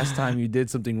the last time you did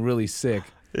something really sick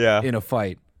in a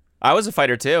fight. I was a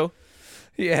fighter too.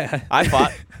 Yeah. I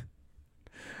fought.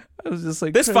 I was just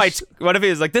like, this fight's, what if he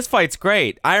was like, this fight's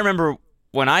great. I remember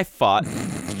when I fought.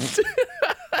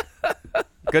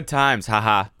 Good times,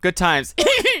 haha. Good times.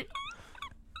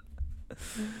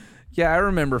 Yeah, I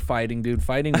remember fighting, dude.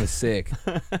 Fighting was sick.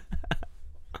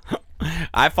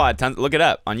 I fought tons. Look it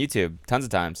up on YouTube. Tons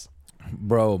of times.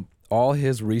 Bro, all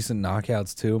his recent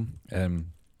knockouts too,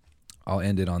 and I'll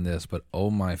end it on this, but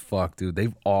oh my fuck, dude.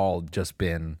 They've all just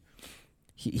been,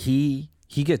 he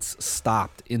gets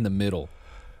stopped in the middle.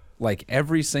 Like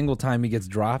every single time he gets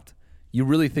dropped, you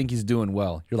really think he's doing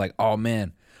well. You're like, oh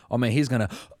man, he's gonna,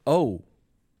 oh,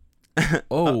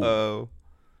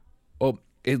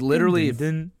 it literally,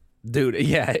 dude,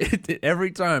 yeah, every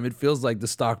time it feels like the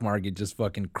stock market just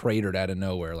fucking cratered out of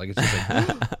nowhere. Like it's just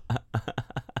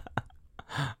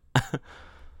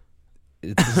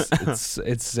like,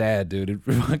 it's sad, dude. It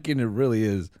really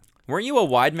is. Weren't you a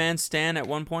Weidman stan at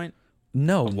one point?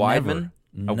 No, a Weidman,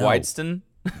 never. A Weidston,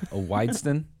 a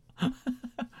Weidston. I'm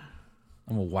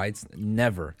a Weidston.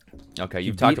 Never. Okay,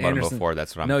 you've talked about him before.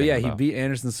 That's what I'm. No, thinking yeah, about. he beat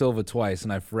Anderson Silva twice,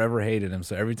 and I forever hated him.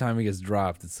 So every time he gets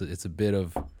dropped, it's a bit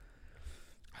of.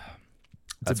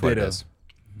 That's what it is.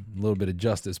 A little bit of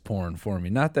justice porn for me.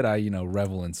 Not that I,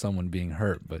 revel in someone being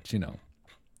hurt, but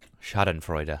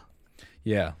Schadenfreude.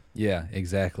 Yeah,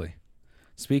 exactly.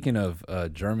 Speaking of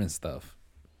German stuff,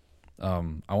 I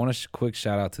want to quick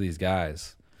shout out to these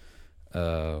guys.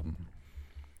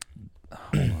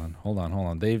 hold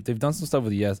on. They've done some stuff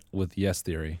with Yes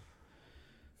Theory.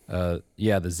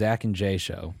 Yeah, the Zach and Jay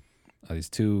show. These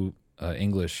two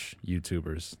English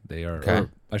YouTubers. They are, Okay. or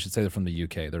I should say they're from the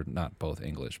UK. They're not both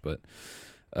English, but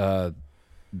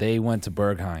they went to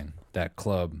Berghain, that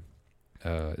club.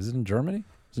 Is it in Germany?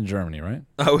 It's in Germany, right?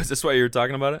 Oh, is this why you were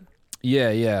talking about it?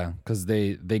 Yeah, because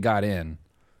they got in,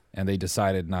 and they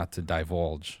decided not to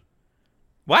divulge.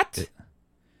 What?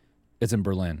 It's in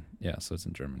Berlin. Yeah, so it's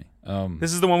in Germany.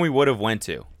 This is the one we would have went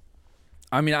to.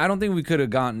 I mean, I don't think we could have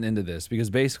gotten into this because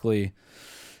basically,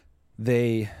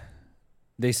 they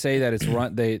say that it's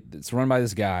run by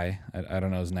this guy. I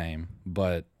don't know his name,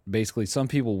 but basically, some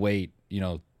people wait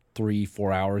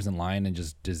 3-4 hours in line and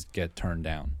just get turned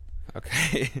down.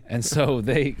 Okay. And so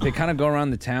they kind of go around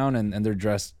the town and they're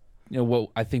dressed,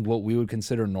 what we would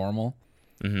consider normal.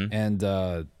 Mm-hmm. And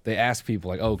they ask people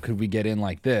like, "Oh, could we get in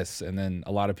like this?" And then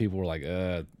a lot of people were like,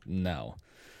 no."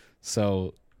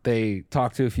 So they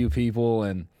talk to a few people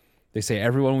and they say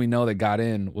everyone we know that got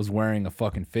in was wearing a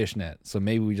fucking fishnet. So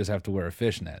maybe we just have to wear a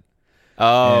fishnet.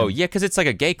 Oh, And yeah, because it's like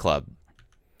a gay club.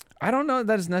 I don't know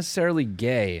that it's necessarily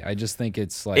gay. I just think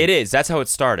it's like It is. That's how it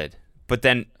started. But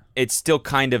then it's still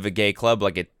kind of a gay club.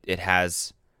 Like it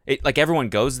has it. Like everyone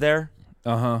goes there.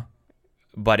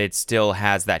 But it still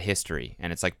has that history,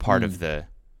 and it's like part of the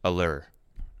allure.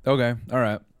 Okay, all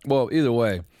right. Well, either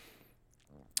way,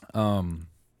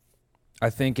 I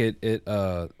think they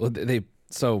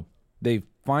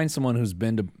find someone who's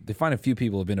been to. They find a few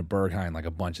people who've been to Berghain like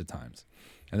a bunch of times,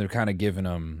 and they're kind of giving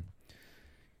them,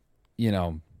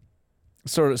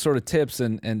 sort of tips,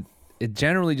 and it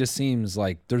generally just seems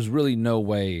like there's really no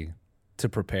way to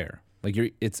prepare. Like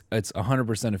it's 100% a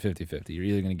 50-50. You're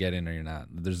either going to get in or you're not.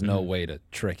 There's no way to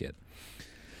trick it.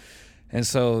 And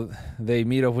so they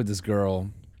meet up with this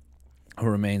girl who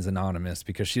remains anonymous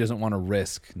because she doesn't want to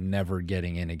risk never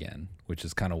getting in again, which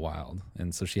is kind of wild.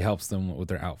 And so she helps them with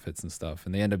their outfits and stuff,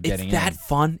 and they end up getting in.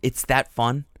 It's that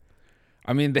fun.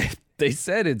 I mean, they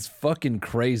said it's fucking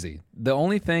crazy. The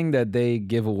only thing that they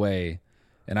give away,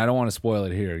 and I don't want to spoil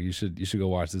it here. You should go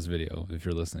watch this video if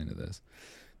you're listening to this.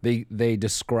 They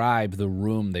describe the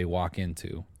room they walk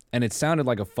into, and it sounded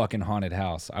like a fucking haunted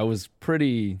house. I was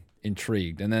pretty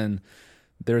intrigued. And then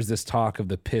there's this talk of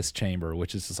the piss chamber,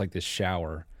 which is just like this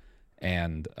shower,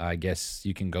 and I guess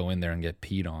you can go in there and get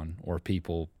peed on, or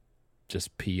people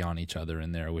just pee on each other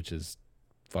in there, which is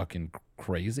fucking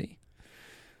crazy.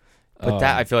 But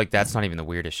I feel like that's not even the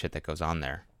weirdest shit that goes on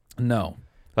there. No.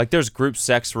 Like there's group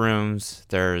sex rooms.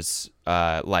 There's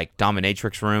like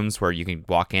dominatrix rooms where you can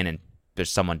walk in and there's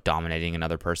someone dominating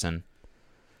another person.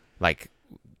 Like,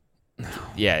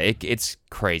 yeah, it's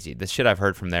crazy. The shit I've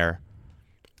heard from there,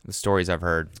 the stories I've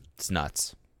heard, it's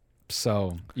nuts.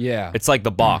 So, yeah. It's like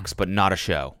The Box, but not a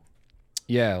show.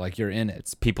 Yeah, like you're in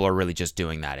it. People are really just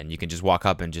doing that, and you can just walk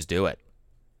up and just do it.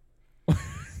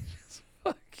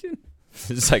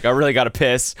 It's like, I really got to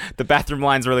piss. The bathroom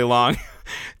line's really long.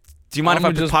 Do you mind if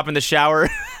I just pop in the shower?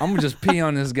 I'm going to just pee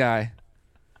on this guy.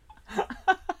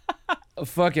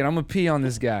 Fuck it, I'm gonna pee on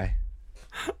this guy.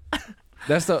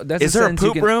 That's Is there a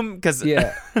poop room? Because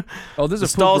yeah. Oh, there's a poop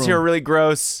stalls room. here are really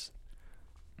gross.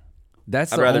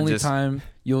 That's the only time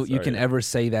you can ever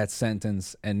say that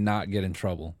sentence and not get in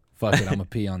trouble. Fuck it, I'm gonna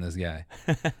pee on this guy.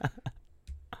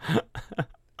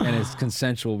 And it's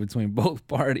consensual between both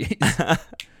parties.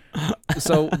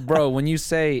 So, bro, when you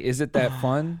say, "Is it that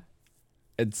fun?"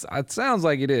 It sounds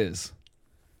like it is.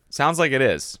 Sounds like it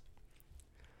is.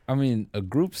 I mean, a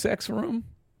group sex room?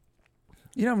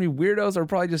 You know how many weirdos are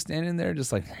probably just standing there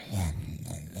just like...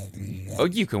 Oh,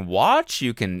 you can watch.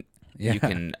 You can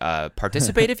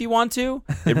participate if you want to.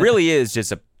 It really is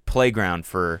just a playground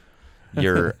for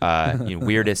your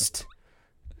weirdest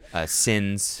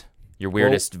sins, your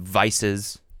weirdest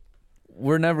vices.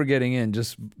 We're never getting in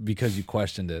just because you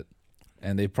questioned it.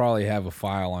 And they probably have a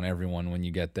file on everyone when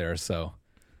you get there, so...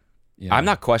 I'm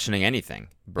not questioning anything,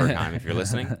 Bergheim, if you're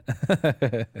listening.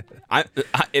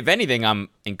 If anything, I'm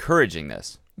encouraging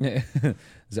this. The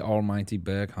almighty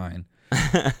Bergheim.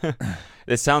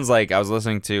 This sounds like I was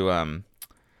listening to one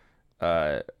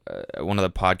of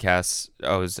the podcasts.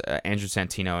 It was Andrew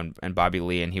Santino and Bobby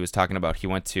Lee, and he was talking about he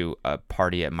went to a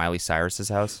party at Miley Cyrus's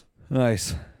house.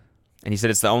 Nice. And he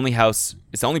said it's the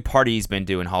only party he's been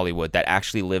to in Hollywood that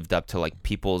actually lived up to like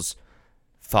people's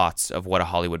thoughts of what a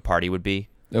Hollywood party would be.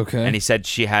 Okay. And he said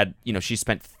she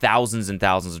spent thousands and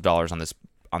thousands of dollars on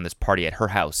this party at her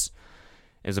house.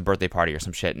 It was a birthday party or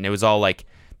some shit. And it was all like,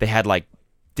 they had like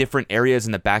different areas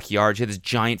in the backyard. She had this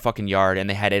giant fucking yard, and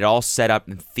they had it all set up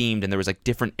and themed. And there was like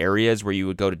different areas where you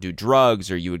would go to do drugs,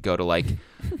 or you would go to like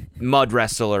mud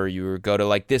wrestle, or you would go to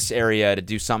like this area to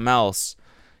do something else.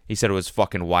 He said it was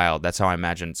fucking wild. That's how I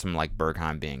imagine some like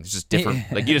Bergheim being. It's just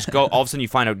different. Like you just go, all of a sudden you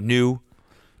find a new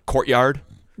courtyard,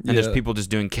 and there's people just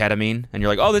doing ketamine, and you're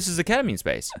like, oh, this is a ketamine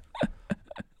space.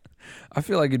 I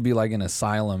feel like it'd be like an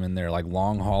asylum in there, like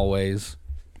long hallways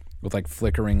with like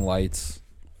flickering lights,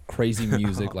 crazy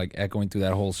music like echoing through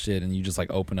that whole shit, and you just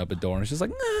like open up a door and it's just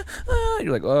like,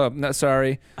 you're like, oh, not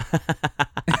sorry.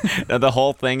 Now, the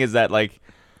whole thing is that like,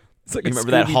 It's like you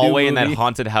remember that hallway in that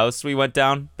haunted house we went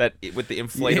down that with the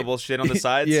inflatable shit on the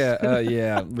sides? Yeah,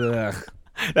 yeah. Ugh.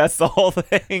 That's the whole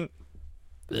thing.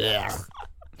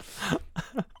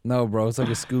 No, bro, it's like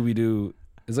a Scooby-Doo.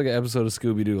 It's like an episode of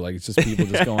Scooby-Doo. Like, it's just people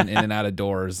just going in and out of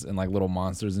doors and like little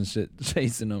monsters and shit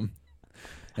chasing them.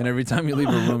 And every time you leave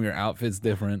a room, your outfit's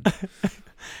different.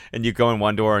 And you go in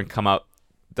one door and come out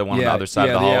the one on the other side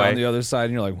of the hallway. Yeah, on the other side,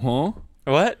 and you're like, huh?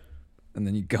 What? And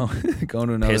then you go to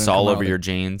another. Piss all over your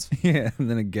jeans. Yeah, and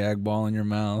then a gag ball in your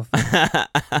mouth.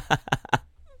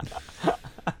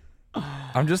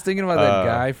 I'm just thinking about that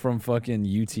guy from fucking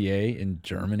UTA in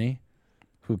Germany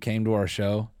who came to our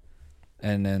show,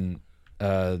 and then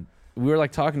we were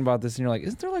like talking about this, and you're like,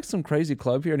 isn't there like some crazy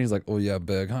club here? And he's like, oh yeah,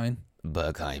 Bergheim.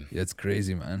 Bergheim. Yeah, it's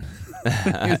crazy, man.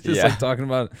 He's just like talking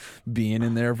about being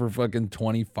in there for fucking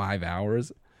 25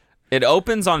 hours. It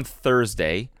opens on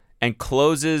Thursday and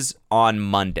closes on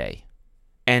Monday,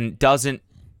 and doesn't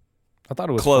I thought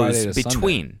it was close Friday to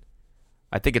between. Sunday.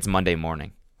 I think it's Monday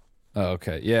morning. Oh,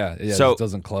 okay. Yeah, So- it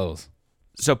doesn't close.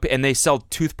 So, and they sell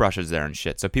toothbrushes there and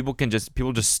shit. So people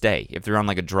just stay. If they're on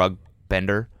like a drug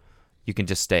bender, you can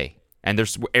just stay. And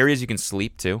there's areas you can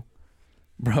sleep too.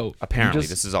 Bro, Apparently,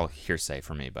 this is all hearsay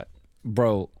for me, but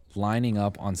bro, lining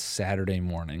up on Saturday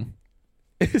morning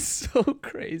is so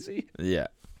crazy. yeah,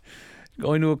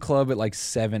 Going to a club at like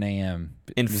 7 a.m.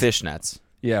 in fishnets.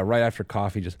 Yeah, right after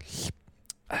coffee, just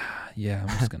yeah,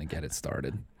 I'm just gonna get it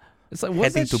started. It's like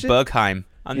what's Heading that to shit? Bergheim.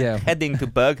 I'm heading to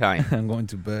Bergheim. I'm going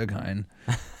to Bergheim.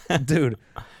 Dude,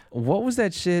 what was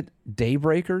that shit?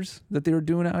 Daybreakers that they were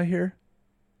doing out here?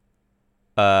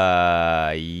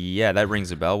 Yeah, that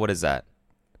rings a bell. What is that?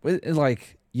 It was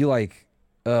like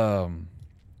a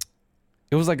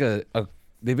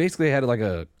they basically had like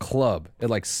a club at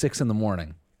like 6 in the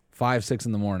morning, 5, 6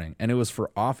 in the morning, and it was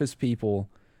for office people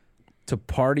to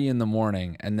party in the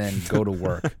morning and then go to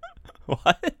work.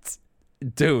 What?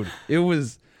 Dude, it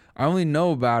was. I only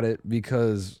know about it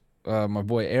because my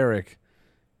boy Eric,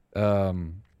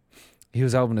 he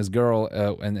was helping his girl,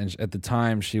 and at the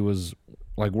time she was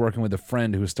like working with a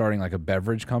friend who was starting like a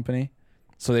beverage company,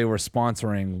 so they were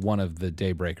sponsoring one of the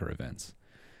Daybreaker events,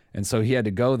 and so he had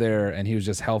to go there, and he was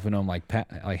just helping them like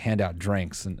hand out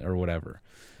drinks or whatever,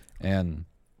 and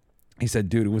he said,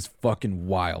 dude, it was fucking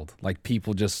wild. Like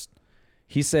people just,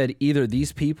 he said either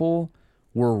these people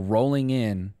were rolling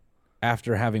in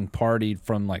after having partied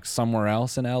from like somewhere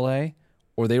else in LA,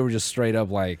 or they were just straight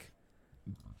up like,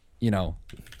 you know,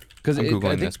 because I'm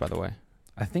Googling this, by the way.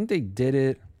 I think they did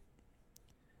it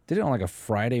on like a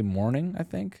Friday morning, I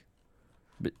think.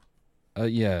 But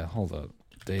yeah, hold up.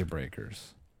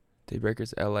 Daybreakers.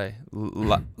 Daybreakers LA.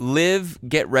 Live,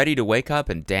 get ready to wake up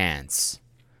and dance.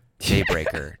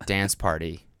 Daybreaker, dance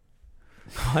party.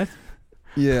 What?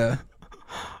 Yeah.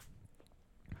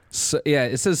 So, yeah,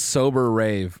 it says sober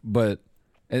rave, but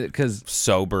because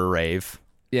Sober rave.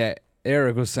 yeah,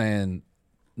 Eric was saying,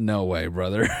 no way,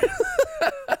 brother.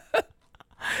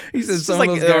 He said some of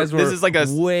those guys were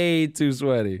way too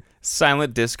sweaty.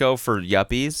 Silent disco for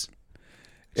yuppies.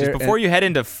 Just before you head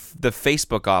into the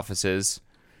Facebook offices,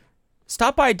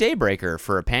 stop by Daybreaker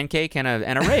for a pancake and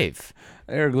a rave.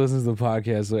 Eric listens to the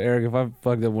podcast, so Eric, if I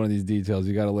fucked up one of these details,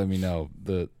 you got to let me know.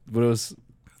 But it was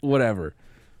whatever.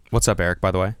 What's up, Eric,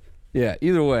 by the way? Yeah,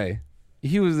 either way,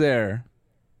 he was there,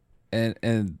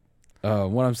 and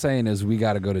what I'm saying is we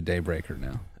got to go to Daybreaker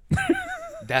now.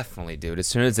 Definitely, dude. As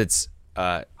soon as it's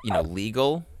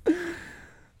legal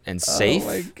and safe, Oh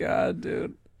my god,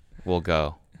 dude! we'll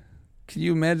go. Can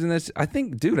you imagine this? I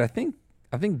think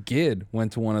Gid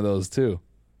went to one of those too.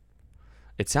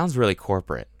 It sounds really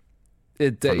corporate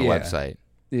It from the website.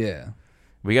 Yeah.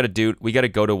 We gotta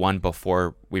go to one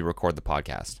before we record the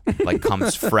podcast. Like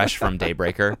comes fresh from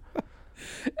Daybreaker.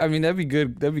 I mean, that'd be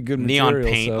good. That'd be good Neon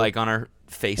material, paint so. like on our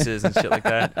faces and shit like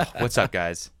that. What's up,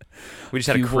 guys? We just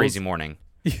had a crazy morning.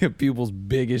 Yeah, pupils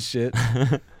big as shit.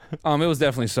 It was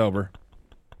definitely sober.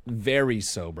 Very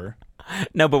sober.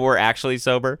 No, but we're actually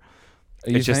sober.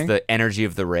 You It's just think? the energy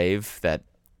of the rave that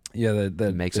Yeah,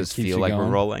 that makes that us keeps feel you like going.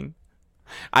 we're rolling.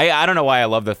 I don't know why I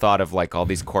love the thought of like all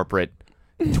these corporate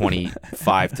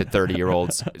 25 to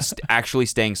 30-year-olds actually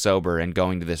staying sober and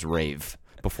going to this rave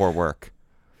before work.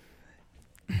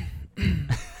 Because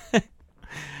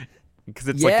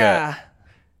it's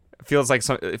It feels like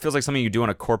something you do on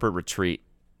a corporate retreat.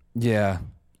 Yeah.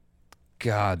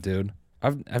 God, dude.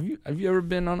 Have you ever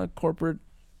been on a corporate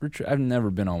retreat? I've never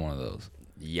been on one of those.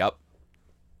 Yep.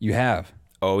 You have?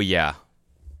 Oh yeah.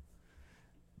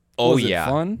 Oh Was yeah. it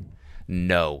fun?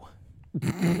 No.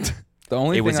 The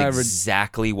only it thing was I ever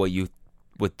exactly what you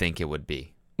would think it would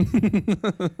be.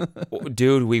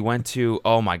 Dude, we went to,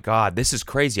 oh my God, this is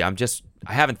crazy. I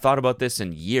haven't thought about this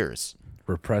in years.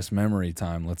 repressed memory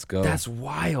time. Let's go. That's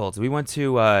wild. We went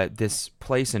to this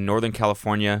place in Northern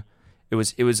California. It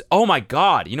was, oh my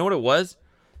God. You know what it was?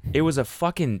 It was a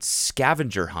fucking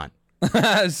scavenger hunt.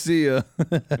 See ya.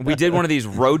 We did one of these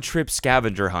road trip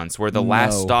scavenger hunts where the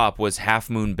last stop was Half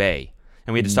Moon Bay.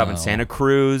 And we had to stop in Santa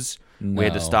Cruz. We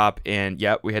had to stop in,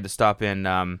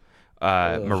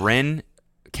 Marin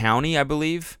County, I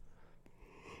believe.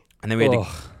 And then we had to,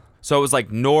 so it was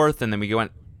like north, and then we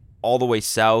went all the way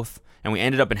south, and we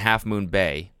ended up in Half Moon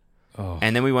Bay.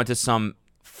 And then we went to some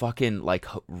fucking like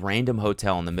random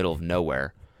hotel in the middle of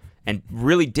nowhere and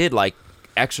really did like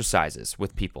exercises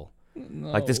with people.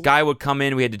 Like this guy would come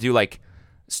in, we had to do like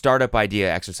startup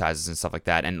idea exercises and stuff like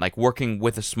that, and like working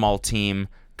with a small team,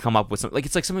 come up with something like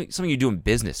it's like something you do in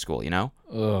business school, you know?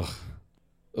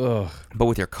 But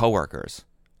with your coworkers.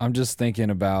 I'm just thinking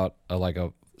about a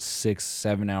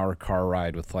 6-7 hour car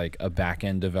ride with like a back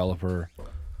end developer,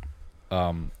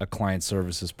 a client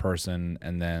services person,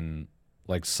 and then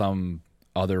like some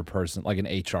other person, like an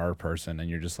HR person, and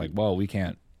you're just like, well, we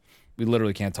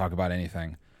literally can't talk about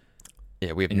anything.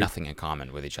 Yeah, we have nothing in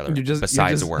common with each other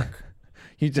besides work.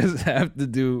 You just have to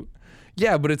do,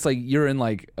 yeah, but it's like you're in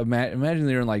like, imagine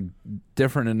you're in like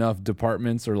different enough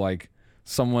departments, or like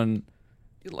someone,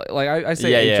 like I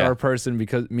say HR person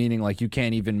because meaning like you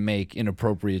can't even make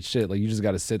inappropriate shit. Like you just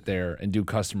got to sit there and do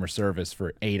customer service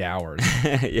for 8 hours.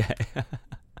 Yeah.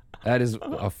 That is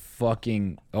a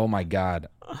fucking, oh my God.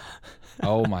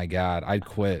 I'd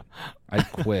quit.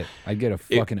 I'd get a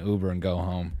fucking Uber and go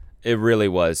home. It really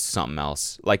was something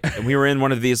else. Like we were in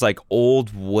one of these like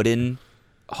old wooden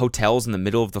hotels in the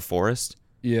middle of the forest.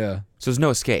 Yeah. So there's no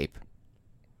escape.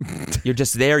 You're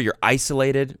just there. You're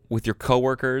isolated with your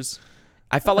coworkers.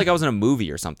 I felt like I was in a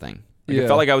movie or something. It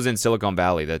felt like I was in Silicon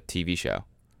Valley, the TV show.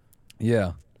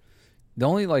 Yeah. The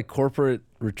only like corporate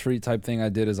retreat type thing I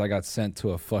did is I got sent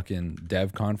to a fucking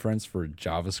dev conference for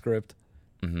JavaScript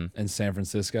in San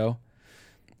Francisco.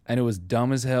 And it was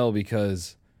dumb as hell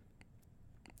because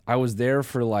I was there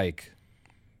for like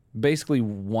basically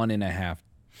 1.5.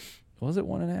 Was it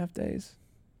 1.5 days?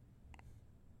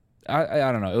 I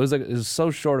don't know. It was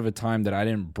so short of a time that I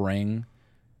didn't bring.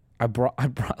 I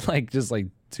brought like just like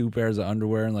 2 pairs of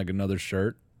underwear and like another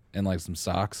shirt and like some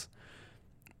socks.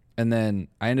 And then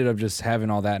I ended up just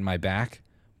having all that in my back.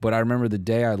 But I remember the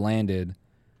day I landed,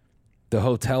 the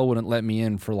hotel wouldn't let me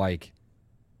in for like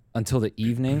until the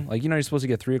evening. Like, you're supposed to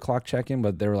get 3 o'clock check-in,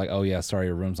 but they were like, oh yeah, sorry,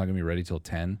 your room's not gonna be ready till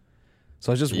 10.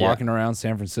 So I was just walking around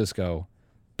San Francisco,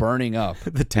 burning up.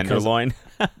 The Tenderloin?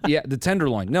 Yeah, the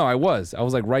Tenderloin. No, I was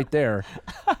like right there.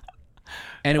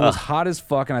 And it was hot as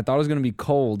fuck, and I thought it was gonna be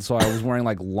cold, so I was wearing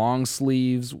like long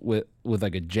sleeves with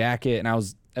like a jacket, and I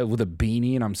was with a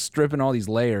beanie, and I'm stripping all these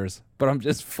layers, but I'm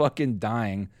just fucking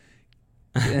dying.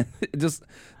 Just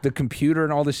the computer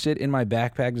and all the shit in my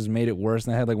backpack just made it worse,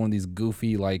 and I had like one of these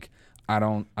goofy like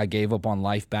I gave up on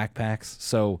life backpacks,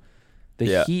 so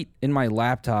the heat in my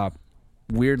laptop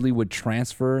weirdly would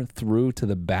transfer through to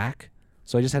the back,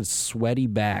 so I just had sweaty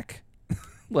back,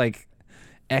 like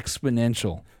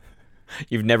exponential.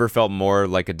 You've never felt more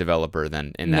like a developer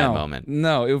than in that moment.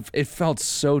 No, it felt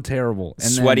so terrible.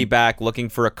 And sweaty back, looking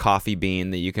for a coffee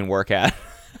bean that you can work at.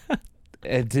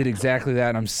 It did exactly that.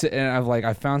 And I'm sitting, and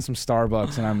I found some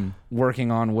Starbucks, and I'm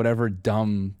working on whatever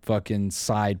dumb fucking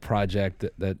side project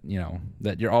that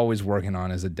you're always working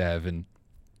on as a dev, and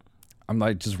I'm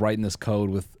like just writing this code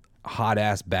with hot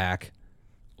ass back,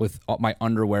 with all my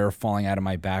underwear falling out of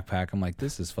my backpack. I'm like,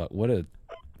 this is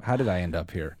how did I end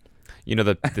up here? You know,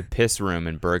 the piss room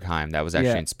in Bergheim, that was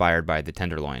actually inspired by the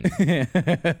Tenderloin.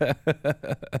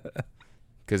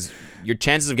 Because your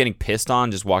chances of getting pissed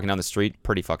on just walking down the street,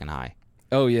 pretty fucking high.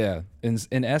 Oh, yeah. In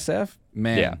SF,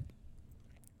 man,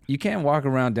 you can't walk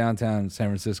around downtown San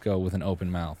Francisco with an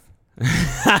open mouth.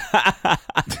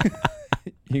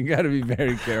 You got to be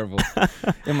very careful.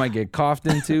 It might get coughed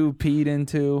into, peed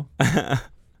into.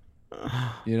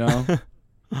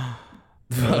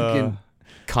 Fucking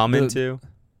come into.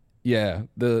 Yeah,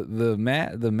 the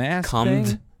mask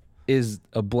thing is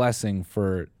a blessing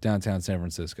for downtown San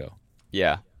Francisco.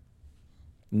 Yeah.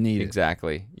 Need it.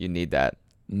 Exactly. You need that.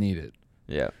 Need it.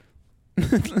 Yeah.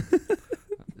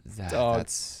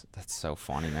 That's so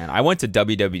funny, man. I went to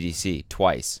WWDC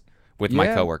twice with my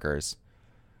coworkers.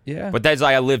 Yeah. But that's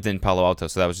like I lived in Palo Alto,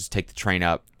 so that was just take the train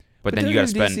up. But then you got to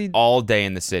spend all day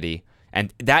in the city,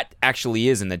 and that actually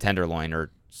is in the Tenderloin or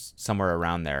somewhere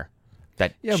around there.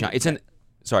 It's in.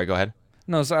 Sorry, go ahead.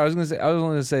 No, sorry. I was only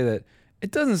gonna say that it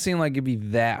doesn't seem like it'd be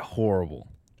that horrible.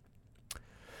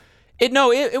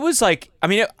 It was like, I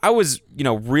mean, I was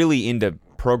really into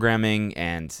programming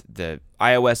and the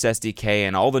iOS SDK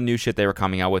and all the new shit they were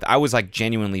coming out with. I was like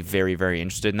genuinely very, very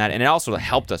interested in that, and it also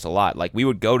helped us a lot. Like we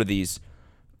would go to these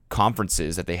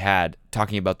conferences that they had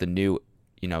talking about the new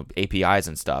APIs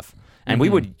and stuff, and we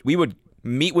would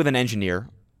meet with an engineer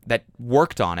that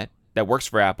worked on it, that works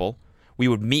for Apple. We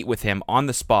would meet with him on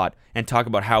the spot and talk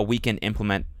about how we can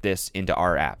implement this into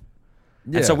our app.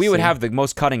 Yeah, and so we would have the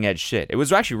most cutting edge shit. It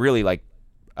was actually really like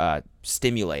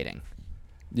stimulating.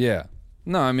 Yeah.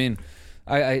 No, I mean,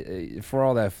 I for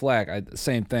all that flack,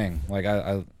 same thing. Like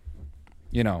I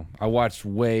watched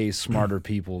way smarter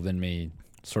people than me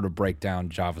sort of break down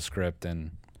JavaScript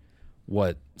and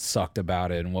what sucked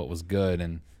about it and what was good.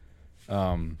 And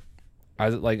I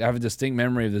have a distinct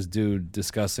memory of this dude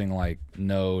discussing like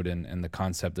Node and the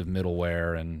concept of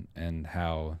middleware and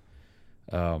how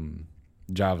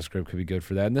JavaScript could be good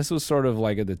for that. And this was sort of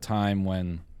like at the time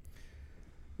when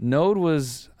Node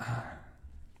was,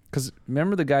 because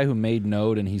remember the guy who made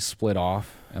Node and he split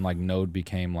off and like Node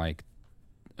became like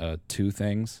two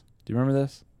things. Do you remember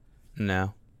this?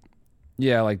 No.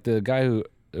 Yeah, like the guy who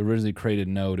originally created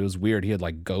Node, it was weird. He had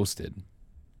like ghosted,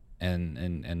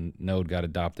 and Node got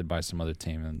adopted by some other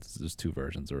team, and there's two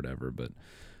versions or whatever. But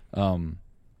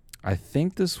I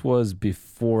think this was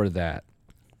before that,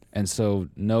 and so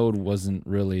Node wasn't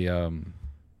really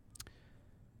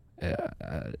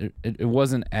it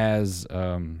wasn't as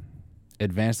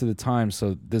advanced at the time.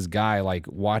 So this guy, like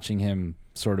watching him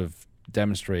sort of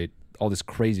demonstrate all this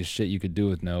crazy shit you could do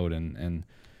with Node and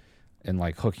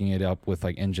like hooking it up with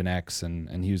like Nginx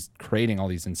and he was creating all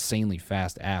these insanely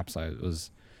fast apps. It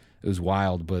was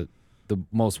wild, but the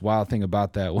most wild thing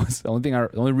about that was the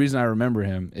only reason I remember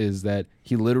him is that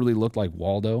he literally looked like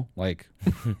Waldo, like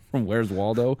from Where's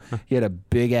Waldo. He had a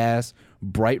big ass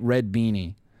bright red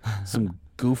beanie, some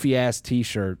goofy ass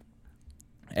t-shirt.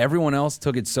 Everyone else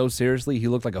took it so seriously, he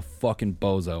looked like a fucking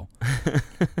bozo.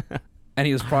 And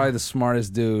he was probably the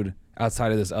smartest dude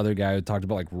outside of this other guy who talked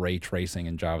about like ray tracing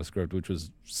in JavaScript, which was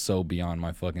so beyond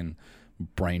my fucking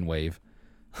brainwave.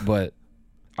 But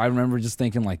I remember just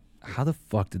thinking like, how the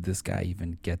fuck did this guy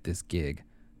even get this gig?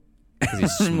 Because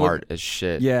he's smart as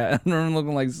shit. Yeah, I remember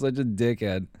looking like such a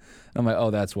dickhead. And I'm like,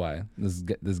 oh, that's why.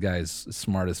 This guy is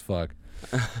smart as fuck.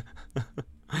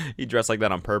 He dressed like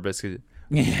that on purpose.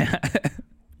 Yeah.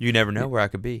 You never know where I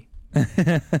could be.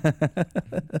 I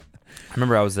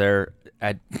remember I was there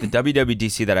at the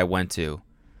WWDC that I went to.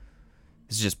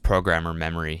 This is just programmer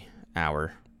memory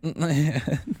hour. This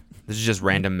is just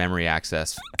random memory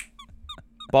access.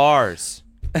 Bars.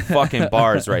 Fucking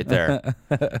bars right there.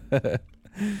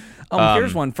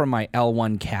 Here's one from my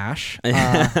L1 cache.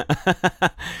 I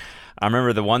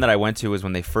remember the one that I went to was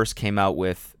when they first came out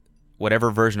with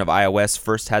whatever version of iOS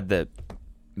first had the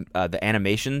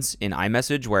animations in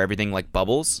iMessage where everything like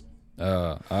bubbles.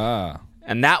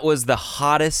 And that was the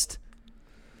hottest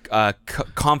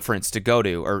conference to go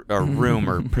to or room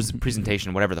or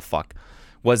presentation, whatever the fuck,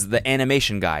 was the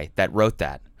animation guy that wrote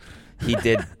that.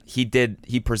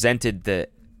 He presented the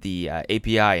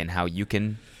API and how you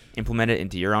can implement it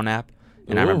into your own app.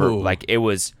 And I remember like it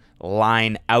was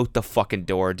line out the fucking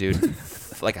door, dude.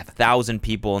 Like 1,000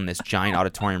 people in this giant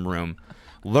auditorium room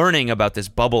learning about this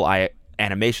bubble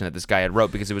animation that this guy had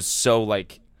wrote because it was so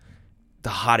like the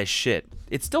hottest shit.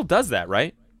 It still does that,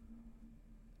 right?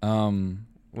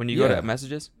 When you go to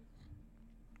messages?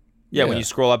 Yeah, when you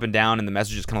scroll up and down and the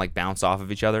messages kind of like bounce off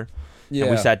of each other. Yeah.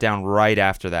 And we sat down right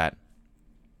after that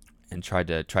and tried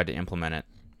to implement it.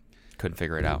 Couldn't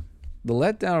figure it out. The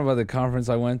letdown about the conference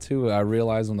I went to, I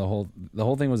realized when the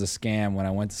whole thing was a scam when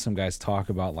I went to some guy's talk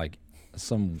about like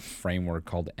some framework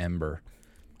called Ember.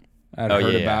 I'd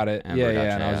heard about it. Ember,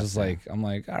 and I was just like, I'm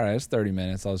like, all right, it's 30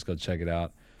 minutes. I'll just go check it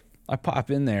out. I pop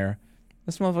in there.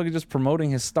 This motherfucker just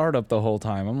promoting his startup the whole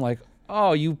time. I'm like,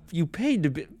 oh, you paid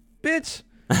to bitch.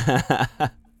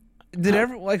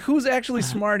 Who's actually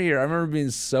smart here? I remember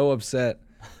being so upset.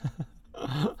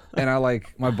 And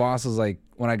my boss was like,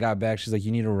 when I got back, she's like,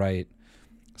 you need to write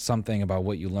something about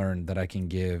what you learned that I can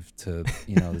give to, the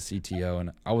CTO.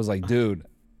 And I was like, dude.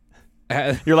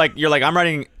 You're like, I'm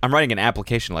writing an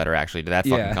application letter actually to that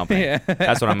fucking company. Yeah.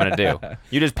 That's what I'm gonna do.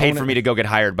 You just paid for me to go get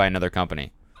hired by another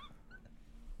company.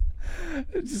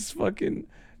 It's just fucking.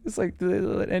 It's like, do they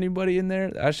let anybody in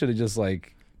there? I should have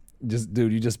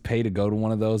dude, you just pay to go to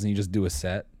one of those and you just do a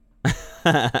set.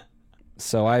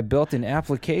 So I built an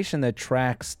application that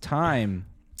tracks time,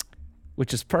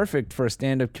 which is perfect for a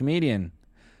stand-up comedian.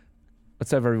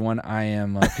 What's up, everyone? I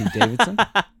am Pete Davidson.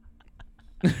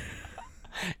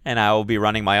 And I will be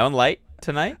running my own light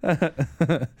tonight.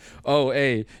 Oh,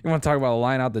 hey, you want to talk about a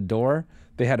line out the door?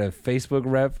 They had a Facebook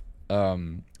rep.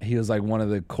 He was like one of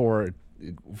the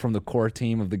core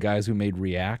team of the guys who made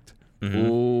React.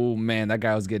 Mm-hmm. Oh, man, that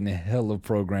guy was getting a hell of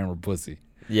programmer pussy.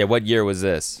 Yeah, what year was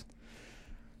this?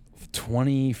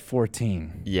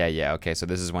 2014. Yeah. Okay, so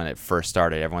this is when it first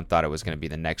started. Everyone thought it was going to be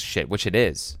the next shit, which it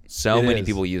is. So many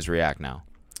people use React now.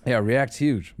 Yeah, React's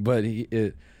huge, but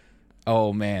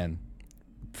oh man,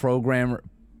 programmer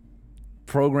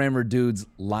dudes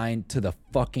lined to the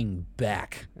fucking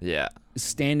back. Yeah.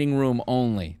 Standing room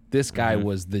only. This guy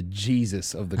was the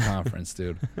Jesus of the conference,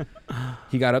 dude.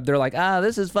 He got up there like,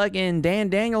 this is fucking Dan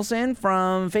Danielson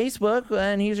from Facebook,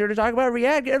 and he's here to talk about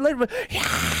React.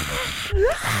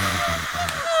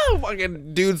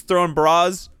 Fucking dudes throwing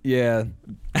bras. Yeah.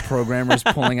 Programmers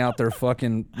pulling out their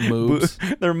fucking moves.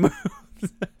 Their moves.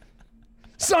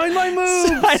 Sign my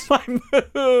moves! Sign my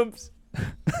moves!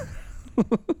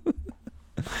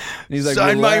 He's like,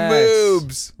 sign my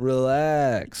moves!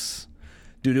 Relax.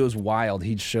 Dude, it was wild.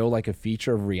 He'd show like a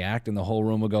feature of React and the whole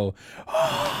room would go,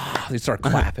 oh, they'd start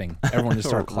clapping. Everyone just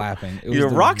started clapping. You're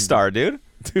a rock star, dude.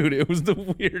 Dude, it was the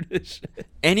weirdest shit.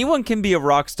 Anyone can be a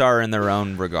rock star in their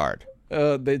own regard.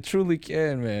 They truly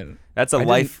can, man. That's a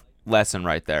life lesson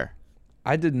right there.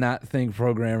 I did not think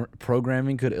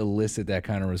programming could elicit that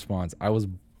kind of response. I was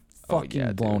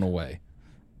fucking blown away.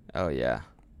 Oh, yeah.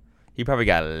 He probably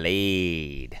got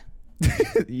laid.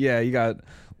 Yeah, he got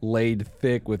laid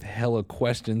thick with hella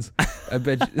questions. I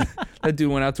bet you, that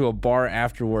dude went out to a bar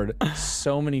afterward.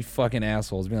 So many fucking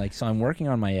assholes being like, so I'm working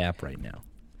on my app right now.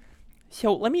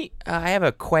 So let me, I have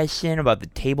a question about the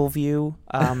table view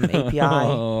API.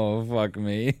 Oh, fuck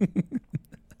me.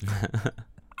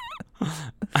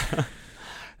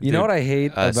 You know what I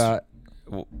hate about,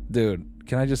 dude,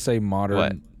 can I just say modern,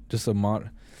 what? Just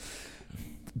a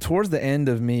towards the end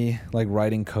of me like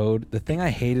writing code, the thing I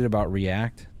hated about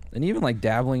React and even like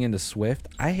dabbling into Swift,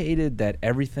 I hated that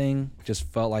everything just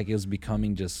felt like it was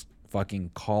becoming just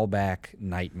fucking callback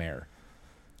nightmare.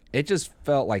 It just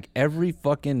felt like every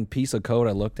fucking piece of code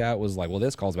I looked at was like, well,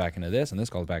 this calls back into this and this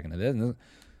calls back into this. And this.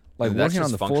 Like that's working just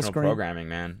on the functional full screen programming,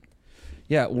 man.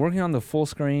 Yeah, working on the full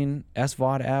screen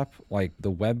SVOD app, like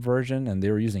the web version, and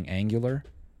they were using Angular.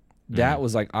 That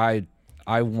was like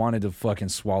I wanted to fucking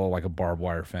swallow like a barbed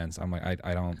wire fence. I'm like,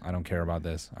 I don't care about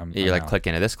this. You're like, click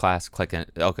into this class, click in.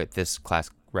 Okay, this class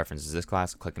references this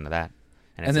class, click into that,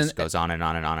 and it just goes on and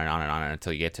on and on and on and on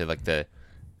until you get to like the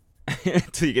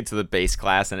until you get to the base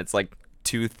class, and it's like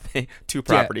two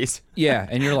properties. Yeah,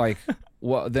 and you're like,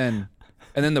 well then.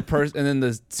 And then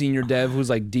the senior dev who's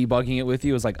like debugging it with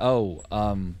you is like, oh,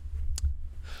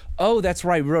 that's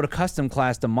right. We wrote a custom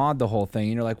class to mod the whole thing.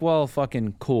 And you're like, well,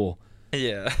 fucking cool.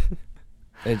 Yeah.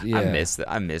 Yeah.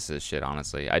 I miss this shit,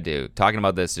 honestly. I do. Talking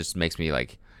about this just makes me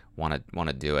like want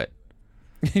to do it.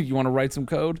 You want to write some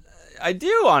code? I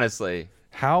do, honestly.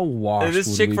 How washed this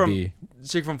would chick we from be?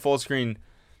 chick from Full Screen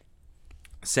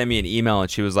sent me an email, and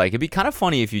she was like, it'd be kind of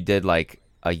funny if you did like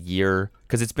a year,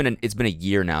 because it's been a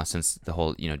year now since the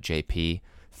whole JP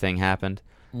thing happened.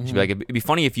 She'd be like, it'd be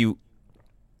funny if you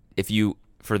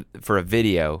for a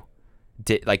video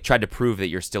tried to prove that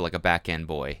you're still like a back end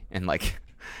boy and like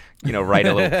write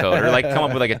a little code or like come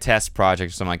up with like a test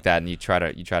project or something like that, and you try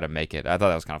to make it. I thought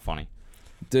that was kind of funny.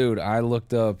 Dude, I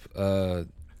looked up. Did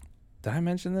I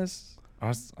mention this?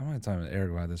 I'm gonna talk to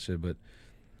Eric about this shit, but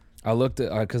I looked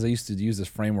at because I used to use this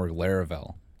framework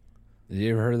Laravel. Have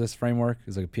you ever heard of this framework?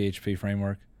 It's like a PHP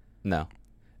framework. No.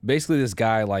 Basically, this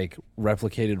guy like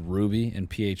replicated Ruby in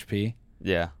PHP.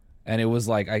 Yeah. And it was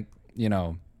like I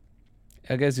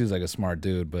guess he was like a smart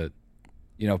dude, but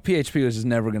PHP was just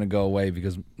never gonna go away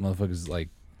because motherfuckers like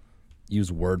use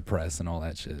WordPress and all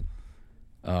that shit.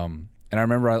 And I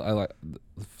remember it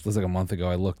was like a month ago.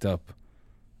 I looked up.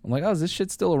 I'm like, oh, is this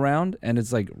shit still around? And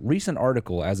it's like recent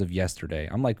article as of yesterday.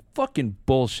 I'm like, fucking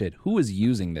bullshit. Who is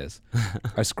using this?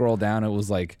 I scroll down. It was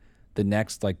like the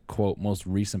next like quote most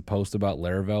recent post about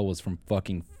Laravel was from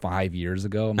fucking 5 years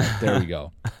ago. I'm like, there we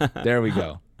go. There we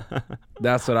go.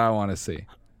 That's what I want to see.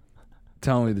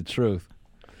 Tell me the truth.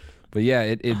 But yeah,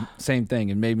 it same thing.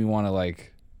 It made me want to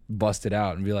like bust it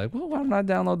out and be like, well, why don't I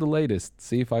download the latest?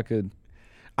 See if I could.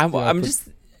 I'm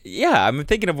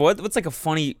thinking of what's like a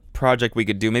funny project we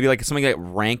could do. Maybe like something that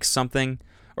ranks something,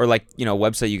 or like a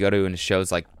website you go to and it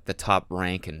shows like the top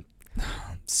rank and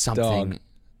something. Dog.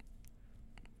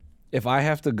 If I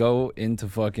have to go into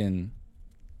fucking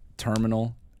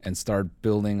Terminal and start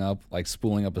building up, like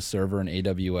spooling up a server in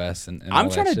AWS and I'm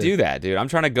all trying that to shit. do that, dude. I'm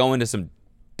trying to go into some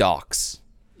docs.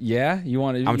 Yeah, you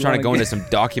want to? I'm trying to go into some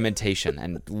documentation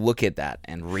and look at that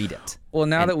and read it. Well,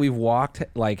 now that we've walked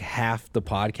like half the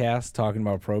podcast talking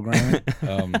about programming,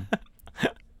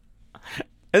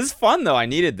 It's fun though. I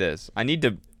needed this.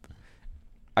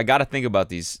 I got to think about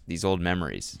these old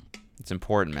memories. It's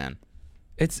important, man.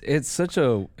 it's such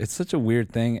a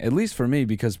weird thing, at least for me,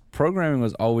 because programming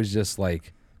was always just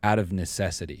like out of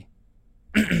necessity.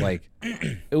 Like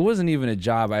it wasn't even a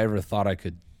job I ever thought I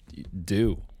could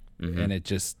do. And it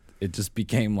just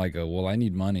became like I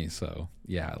need money, so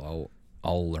yeah,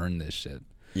 I'll learn this shit.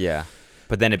 Yeah,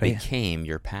 but then it became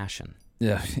your passion.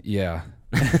 Yeah, yeah,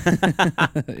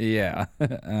 yeah.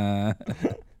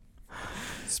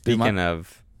 Speaking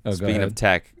of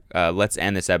tech, let's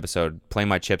end this episode. Play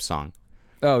my chip song.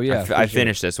 Oh yeah, I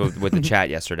finished this with the chat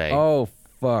yesterday. Oh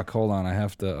fuck! Hold on, I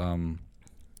have to. All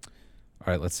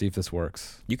right, let's see if this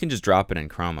works. You can just drop it in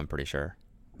Chrome. I'm pretty sure.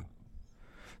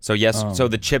 So yes, so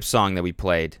the chip song that we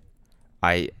played,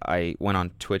 I went on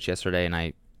Twitch yesterday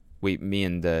and me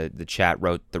and the chat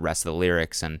wrote the rest of the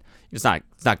lyrics, and it's not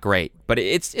great, but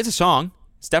it's a song.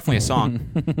 It's definitely a song.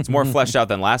 It's more fleshed out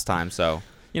than last time, so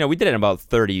we did it in about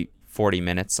 30-40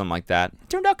 minutes, something like that. It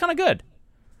turned out kind of good.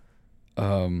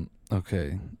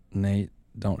 Okay, Nate,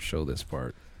 don't show this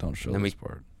part. Don't show this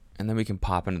part. And then we can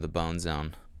pop into the bone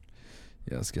zone.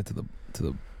 Yeah, let's get to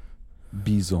the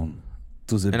B zone.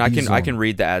 And I can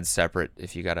read the ads separate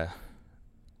if you gotta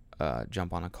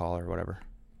jump on a call or whatever.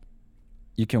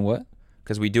 You can what?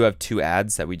 Because we do have 2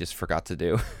 ads that we just forgot to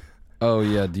do. Oh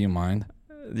yeah, do you mind?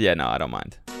 Yeah, no, I don't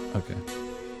mind. Okay.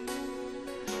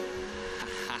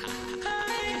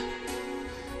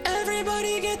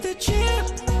 Everybody get the chip.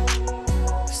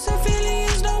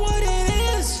 Civilians know what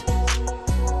it is.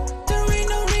 There ain't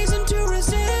no reason to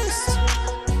resist.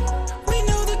 We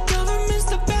know the government's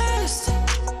the best.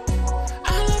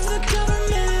 I love the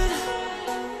government.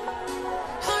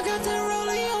 I got that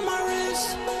rollie on my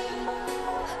wrist,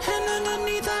 and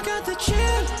underneath I got the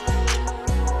chip.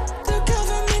 The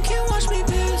government can't watch me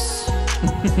piss.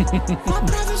 My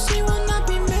privacy will not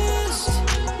be missed.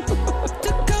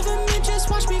 The government just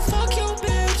watch me fuck your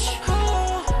bitch.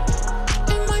 Oh,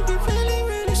 it might be really,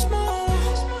 really small,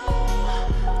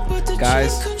 but the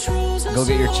Guys, chip controls us go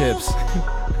get your all. chips.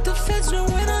 The feds know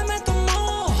when I'm at the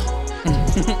mall.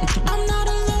 I'm not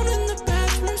alone in the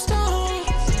bathroom stall.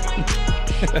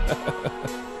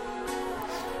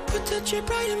 Put the chip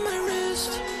right in my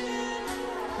wrist.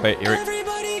 Wait,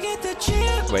 Everybody get the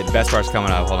chip. the best part's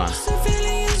coming up. Hold on.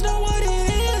 Civilians know what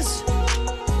it is.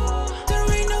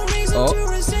 There ain't no reason Oh. to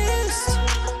resist.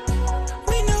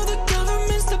 We know the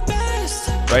government's the best.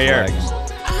 Right here.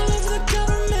 I love the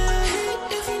government. Hit it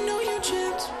if you know you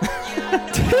chipped.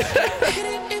 Hit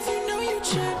it if you know you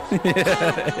chipped.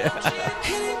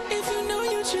 Hit it if you know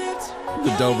you chipped.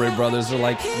 The Dobre brothers are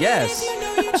like, yes. If you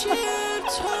know you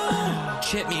chipped. Oh.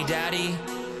 Chip me, daddy.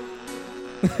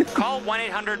 Call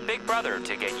 1-800-BIG-BROTHER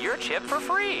to get your chip for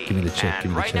free. Give me the chip, And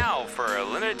give me the right chip. now, for a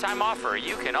limited time offer,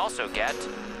 you can also get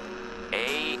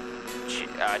a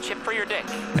chip for your dick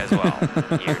as well.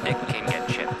 Your dick can get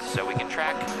chipped, so we can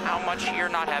track how much you're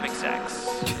not having sex.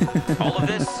 All of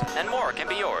this and more can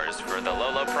be yours for the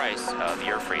low, low price of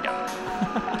your freedom.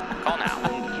 Call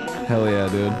now. Hell yeah,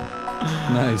 dude.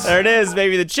 Nice. There it is,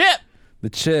 baby. The chip. The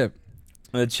chip.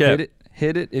 The chip.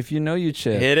 Hit it if you know you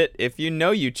chip. Hit it if you know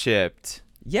you chipped.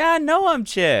 Yeah, I know I'm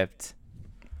chipped.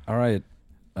 All right,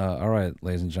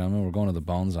 ladies and gentlemen, we're going to the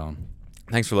bone zone.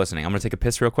 Thanks for listening. I'm gonna take a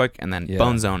piss real quick and then Yeah.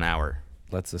 Bone Zone hour.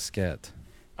 Let's a sket.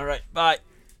 All right, bye.